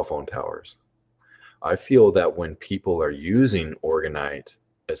transform cell phone towers. I feel that when people are using orgonite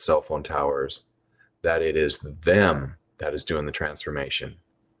at cell phone towers, that it is them that is doing the transformation.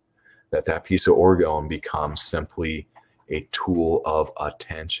 That piece of orgone becomes simply a tool of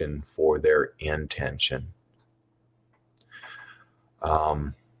attention for their intention.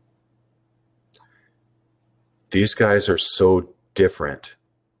 These guys are so different.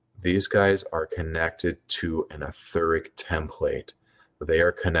 These guys are connected to an etheric template. They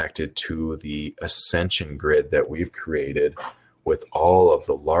are connected to the ascension grid that we've created with all of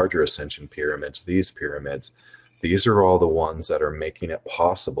the larger ascension pyramids, these pyramids. These are all the ones that are making it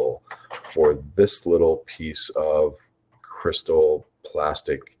possible for this little piece of crystal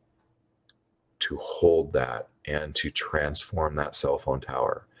plastic to hold that and to transform that cell phone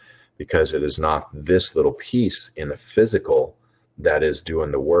tower. Because it is not this little piece in the physical that is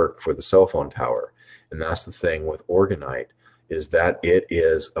doing the work for the cell phone tower. And that's the thing with orgonite, is that it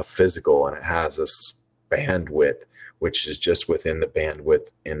is a physical and it has a bandwidth, which is just within the bandwidth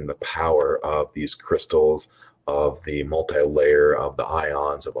in the power of these crystals, of the multi-layer, of the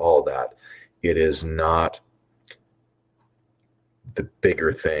ions, of all that. It is not the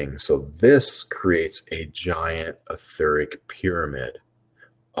bigger thing. So this creates a giant etheric pyramid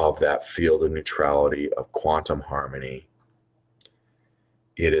of that field of neutrality, of quantum harmony.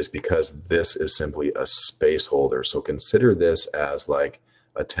 It is because this is simply a space holder. So consider this as like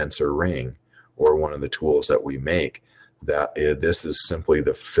a tensor ring, or one of the tools that we make. This is simply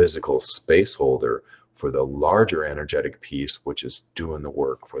the physical space holder for the larger energetic piece, which is doing the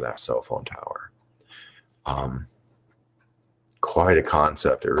work for that cell phone tower. Quite a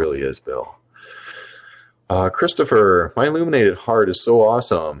concept. It really is, Bill. Christopher, my illuminated heart is so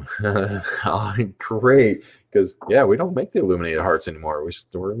awesome. Great. Because, yeah, we don't make the illuminated hearts anymore.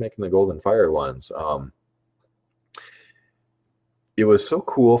 We're making the golden fire ones. It was so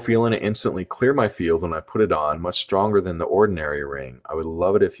cool feeling it instantly clear my field when I put it on, much stronger than the ordinary ring. I would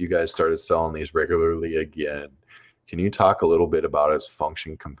love it if you guys started selling these regularly again. Can you talk a little bit about its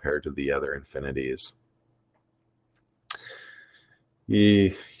function compared to the other infinities?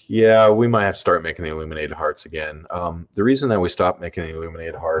 Yeah, we might have to start making the illuminated hearts again. The reason that we stopped making the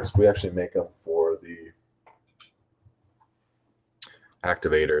illuminated hearts, we actually make them for the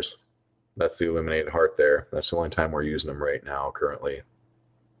activators. That's the illuminated heart there. That's the only time we're using them right now currently.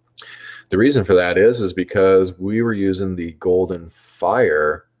 The reason for that is because we were using the golden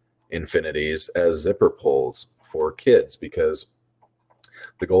fire infinities as zipper pulls for kids, because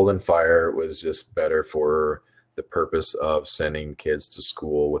the golden fire was just better for the purpose of sending kids to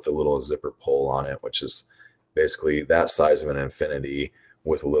school with a little zipper pull on it, which is basically that size of an infinity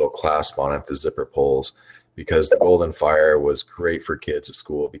with a little clasp on it, the zipper pulls. Because the golden fire was great for kids at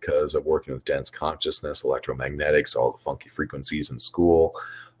school because of working with dense consciousness, electromagnetics, all the funky frequencies in school,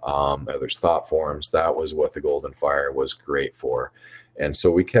 others thought forms. That was what the golden fire was great for. And so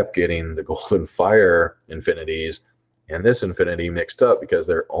we kept getting the golden fire infinities and this infinity mixed up because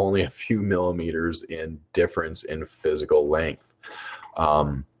they're only a few millimeters in difference in physical length.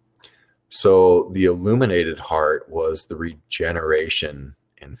 So the illuminated heart was the regeneration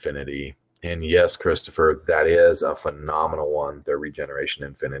infinity. And yes, Christopher, that is a phenomenal one, the regeneration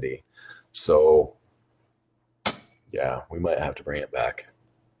infinity. So yeah, we might have to bring it back.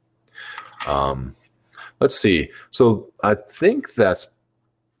 Let's see. So I think that's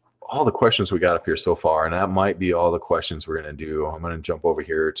all the questions we got up here so far, and that might be all the questions we're going to do. I'm going to jump over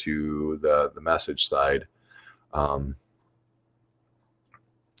here to the message side.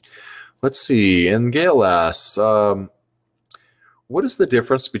 Let's see. And Gail asks, what is the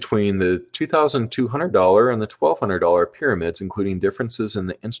difference between the $2,200 and the $1,200 pyramids, including differences in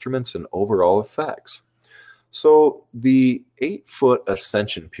the instruments and overall effects? So the 8-foot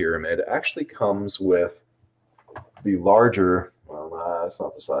ascension pyramid actually comes with the larger, well, that's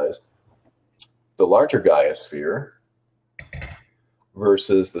not the size, the larger Gaia sphere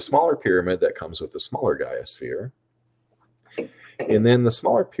versus the smaller pyramid that comes with the smaller Gaia sphere. And then the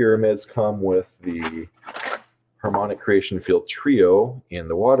smaller pyramids come with the harmonic creation field trio in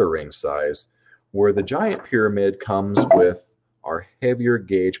the water ring size, where the giant pyramid comes with our heavier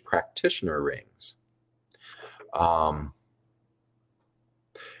gauge practitioner rings. And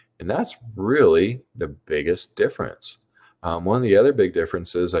that's really the biggest difference. One of the other big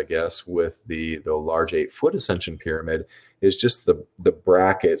differences, I guess, with the large 8-foot ascension pyramid is just the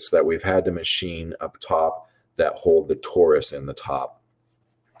brackets that we've had to machine up top that hold the torus in the top.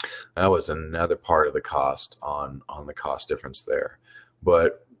 That was another part of the cost on the cost difference there.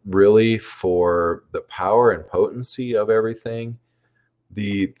 But really, for the power and potency of everything,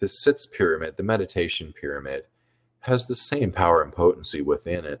 the sits pyramid, the meditation pyramid, has the same power and potency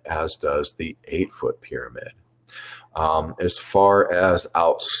within it as does the 8-foot pyramid. As far as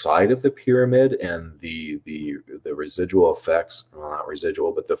outside of the pyramid and the residual effects, well, not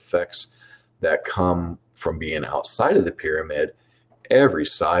residual, but the effects that come from being outside of the pyramid, every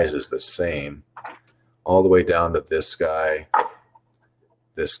size is the same, all the way down to this guy,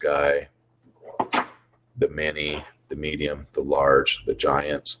 the mini, the medium, the large, the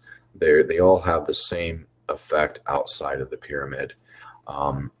giants. They all have the same effect outside of the pyramid.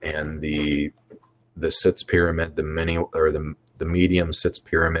 And the sits pyramid, the mini or the medium sits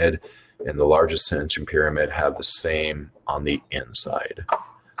pyramid, and the largest ascension pyramid have the same on the inside.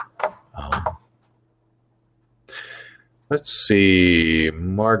 Let's see,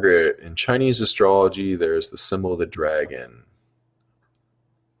 Margaret, in Chinese astrology, there's the symbol of the dragon.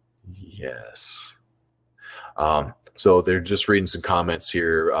 Yes. So they're just reading some comments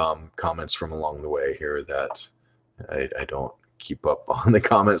here, comments from along the way here that I don't keep up on the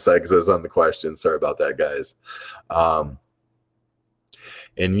comment side because I was on the question. Sorry about that, guys.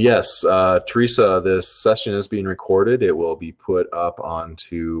 And yes, Teresa, this session is being recorded. It will be put up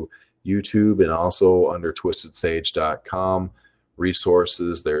onto YouTube and also under Twistedsage.com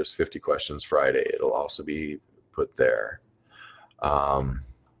resources. There's 50 Questions Friday. It'll also be put there.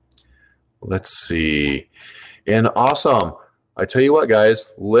 Let's see. And awesome. I tell you what,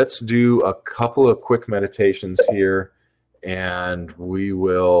 guys, let's do a couple of quick meditations here, and we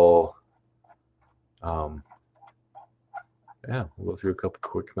will, yeah, we'll go through a couple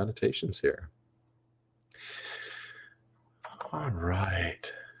quick meditations here. All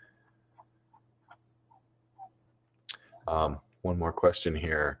right. One more question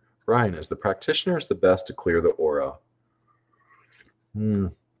here. Brian, is the practitioners the best to clear the aura?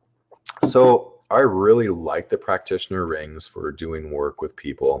 So I really like the practitioner rings for doing work with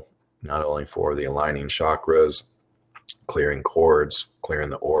people, not only for the aligning chakras, clearing cords, clearing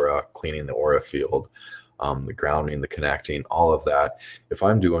the aura, cleaning the aura field, the grounding, the connecting, all of that. If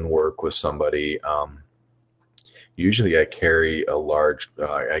I'm doing work with somebody, usually I carry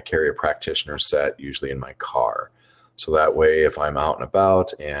a practitioner set usually in my car. So that way, if I'm out and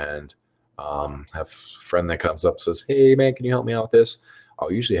about and have a friend that comes up and says, hey man, can you help me out with this?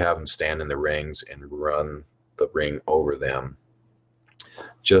 I'll usually have them stand in the rings and run the ring over them,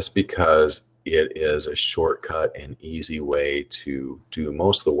 just because it is a shortcut and easy way to do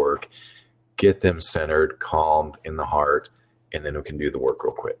most of the work, get them centered, calmed in the heart, and then we can do the work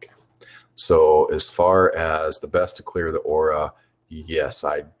real quick. So as far as the best to clear the aura, yes,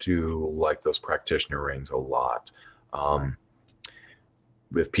 I do like those practitioner rings a lot.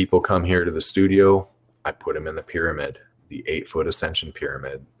 If people come here to the studio, I put them in the pyramid, the 8-foot ascension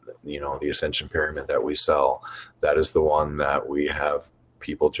pyramid, the ascension pyramid that we sell. That is the one that we have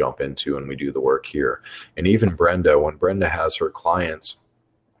people jump into and we do the work here. And even Brenda, when Brenda has her clients,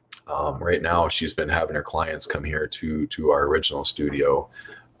 right now she's been having her clients come here to our original studio,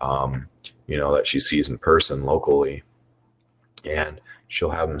 that she sees in person locally, and she'll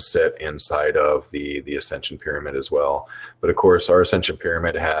have them sit inside of the ascension pyramid as well. But of course, our ascension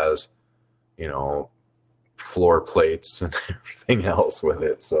pyramid has, floor plates and everything else with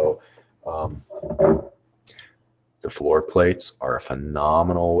it. So the floor plates are a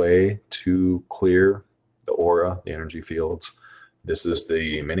phenomenal way to clear the aura, the energy fields. This is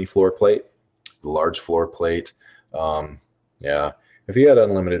the mini floor plate, the large floor plate. Yeah, if you had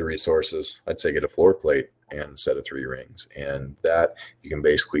unlimited resources, I'd say get a floor plate and a set of 3 rings, and that you can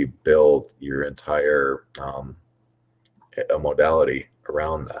basically build your entire a modality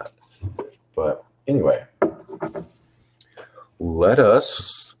around that. But anyway, let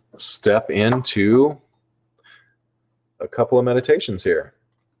us step into a couple of meditations here.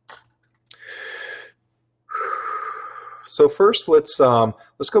 So first, let's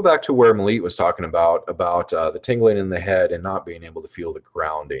go back to where Malit was talking about the tingling in the head and not being able to feel the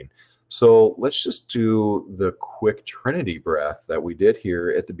grounding. So let's just do the quick Trinity breath that we did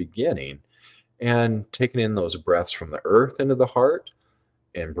here at the beginning, and taking in those breaths from the earth into the heart,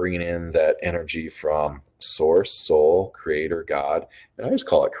 and bringing in that energy from source, soul, creator, God. And I always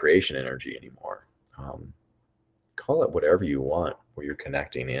call it creation energy anymore. Call it whatever you want, where you're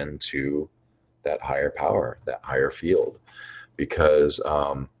connecting into that higher power, that higher field, because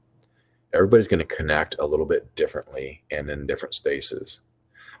everybody's going to connect a little bit differently and in different spaces.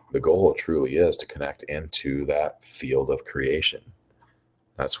 The goal truly is to connect into that field of creation.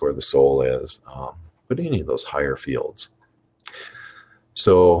 That's where the soul is, but any of those higher fields.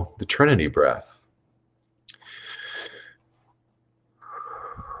 So the Trinity breath.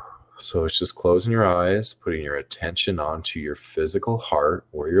 So it's just closing your eyes, putting your attention onto your physical heart,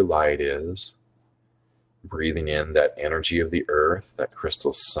 where your light is, breathing in that energy of the earth, that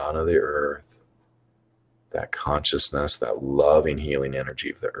crystal sun of the earth, that consciousness, that loving, healing energy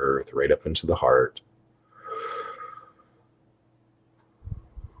of the earth right up into the heart.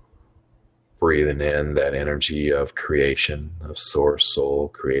 Breathing in that energy of creation, of source, soul,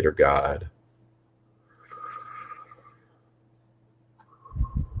 creator, God.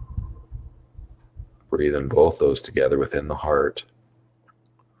 Breathe in both those together within the heart.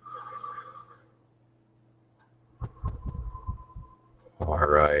 All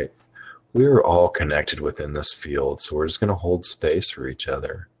right. We are all connected within this field, so we're just going to hold space for each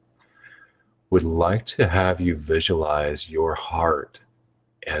other. Would like to have you visualize your heart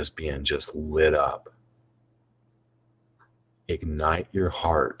as being just lit up. Ignite your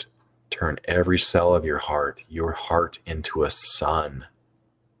heart. Turn every cell of your heart into a sun.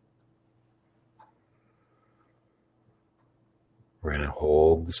 We're going to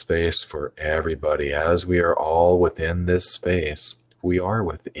hold the space for everybody. As we are all within this space, we are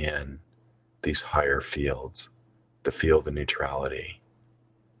within these higher fields, the field of neutrality,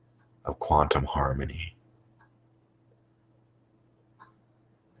 of quantum harmony.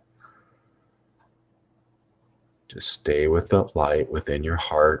 Just stay with the light within your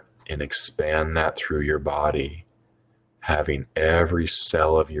heart and expand that through your body, having every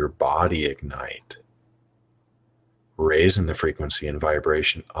cell of your body ignite, raising the frequency and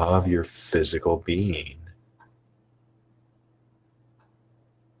vibration of your physical being.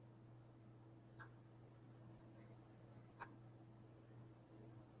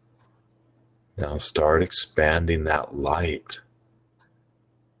 Now start expanding that light.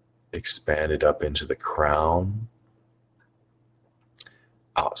 Expand it up into the crown,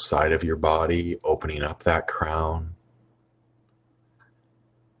 outside of your body, opening up that crown,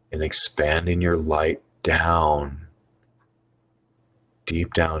 and expanding your light down,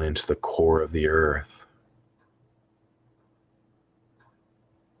 deep down into the core of the earth.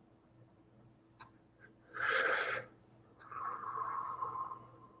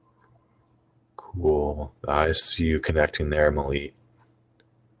 Cool. I see you connecting there, Malit.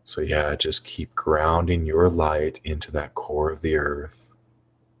 So yeah, just keep grounding your light into that core of the earth,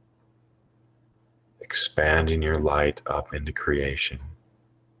 expanding your light up into creation.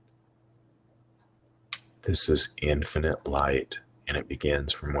 This is infinite light, and it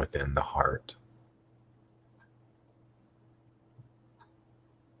begins from within the heart.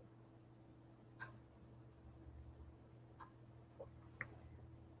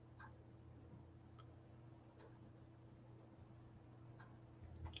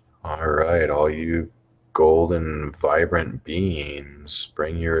 All right, all you golden, vibrant beings,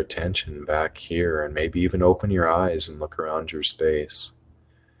 bring your attention back here and maybe even open your eyes and look around your space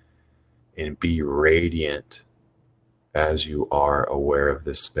and be radiant as you are aware of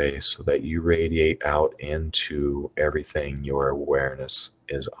this space so that you radiate out into everything your awareness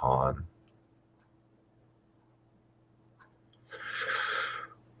is on.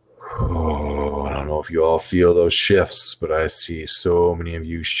 Oh, I don't know if you all feel those shifts, but I see so many of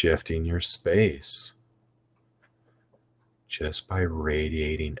you shifting your space just by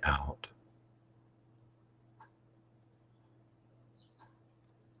radiating out.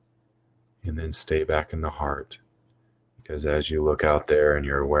 And then stay back in the heart, because as you look out there and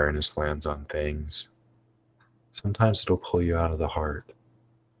your awareness lands on things, sometimes it'll pull you out of the heart.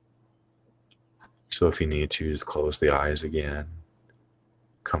 So if you need to, just close the eyes again.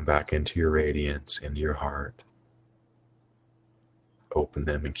 Come back into your radiance, into your heart. Open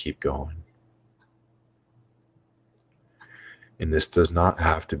them and keep going. And this does not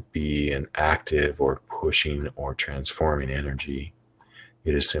have to be an active or pushing or transforming energy.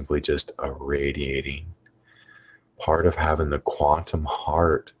 It is simply just a radiating. Part of having the quantum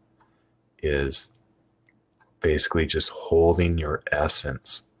heart is basically just holding your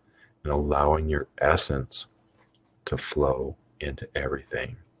essence and allowing your essence to flow into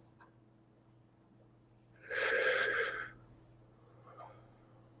everything.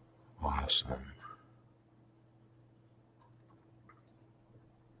 Awesome.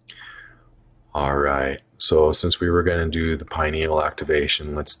 All right. So since we were going to do the pineal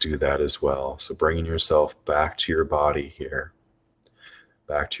activation, let's do that as well. So bringing yourself back to your body here,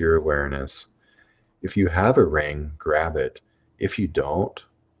 back to your awareness. If you have a ring, grab it. If you don't,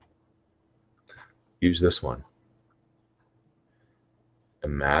 use this one.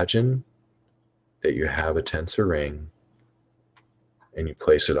 Imagine that you have a tensor ring and you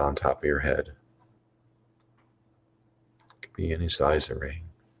place it on top of your head. It could be any size of ring.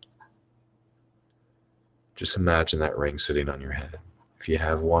 Just imagine that ring sitting on your head. If you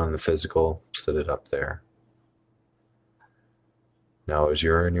have one in the physical, set it up there. Now, as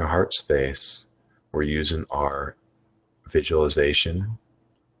you're in your heart space, we're using our visualization,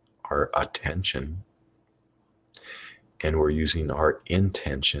 our attention, and we're using our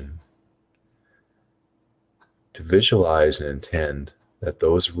intention to visualize and intend that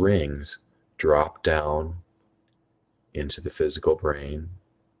those rings drop down into the physical brain,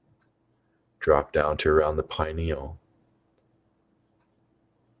 drop down to around the pineal,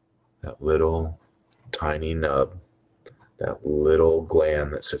 that little tiny nub, that little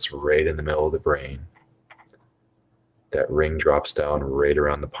gland that sits right in the middle of the brain. That ring drops down right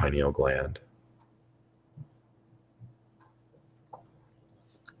around the pineal gland.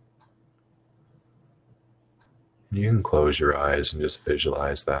 You can close your eyes and just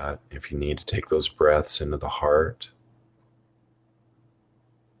visualize that. If you need to take those breaths into the heart,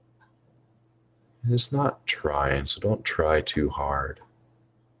 it's not trying, so don't try too hard.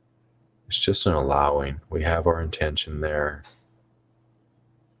 It's just an allowing. We have our intention there.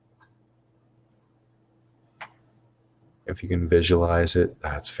 If you can visualize it,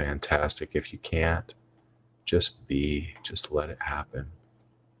 that's fantastic. If you can't, just be, just let it happen.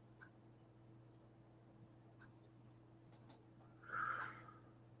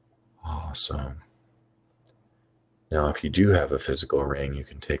 Awesome. Now, if you do have a physical ring, you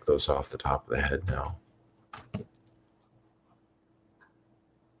can take those off the top of the head now.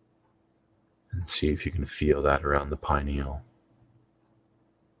 And see if you can feel that around the pineal.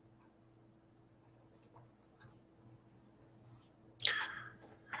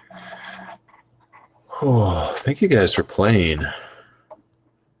 Oh, thank you guys for playing.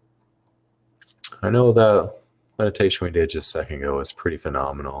 I know the meditation we did just a second ago was pretty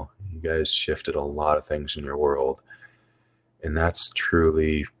phenomenal. You guys shifted a lot of things in your world. And that's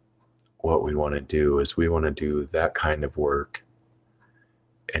truly what we want to do, is we want to do that kind of work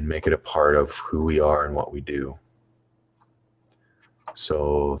and make it a part of who we are and what we do.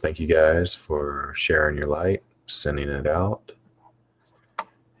 So thank you guys for sharing your light, sending it out,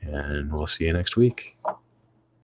 and we'll see you next week.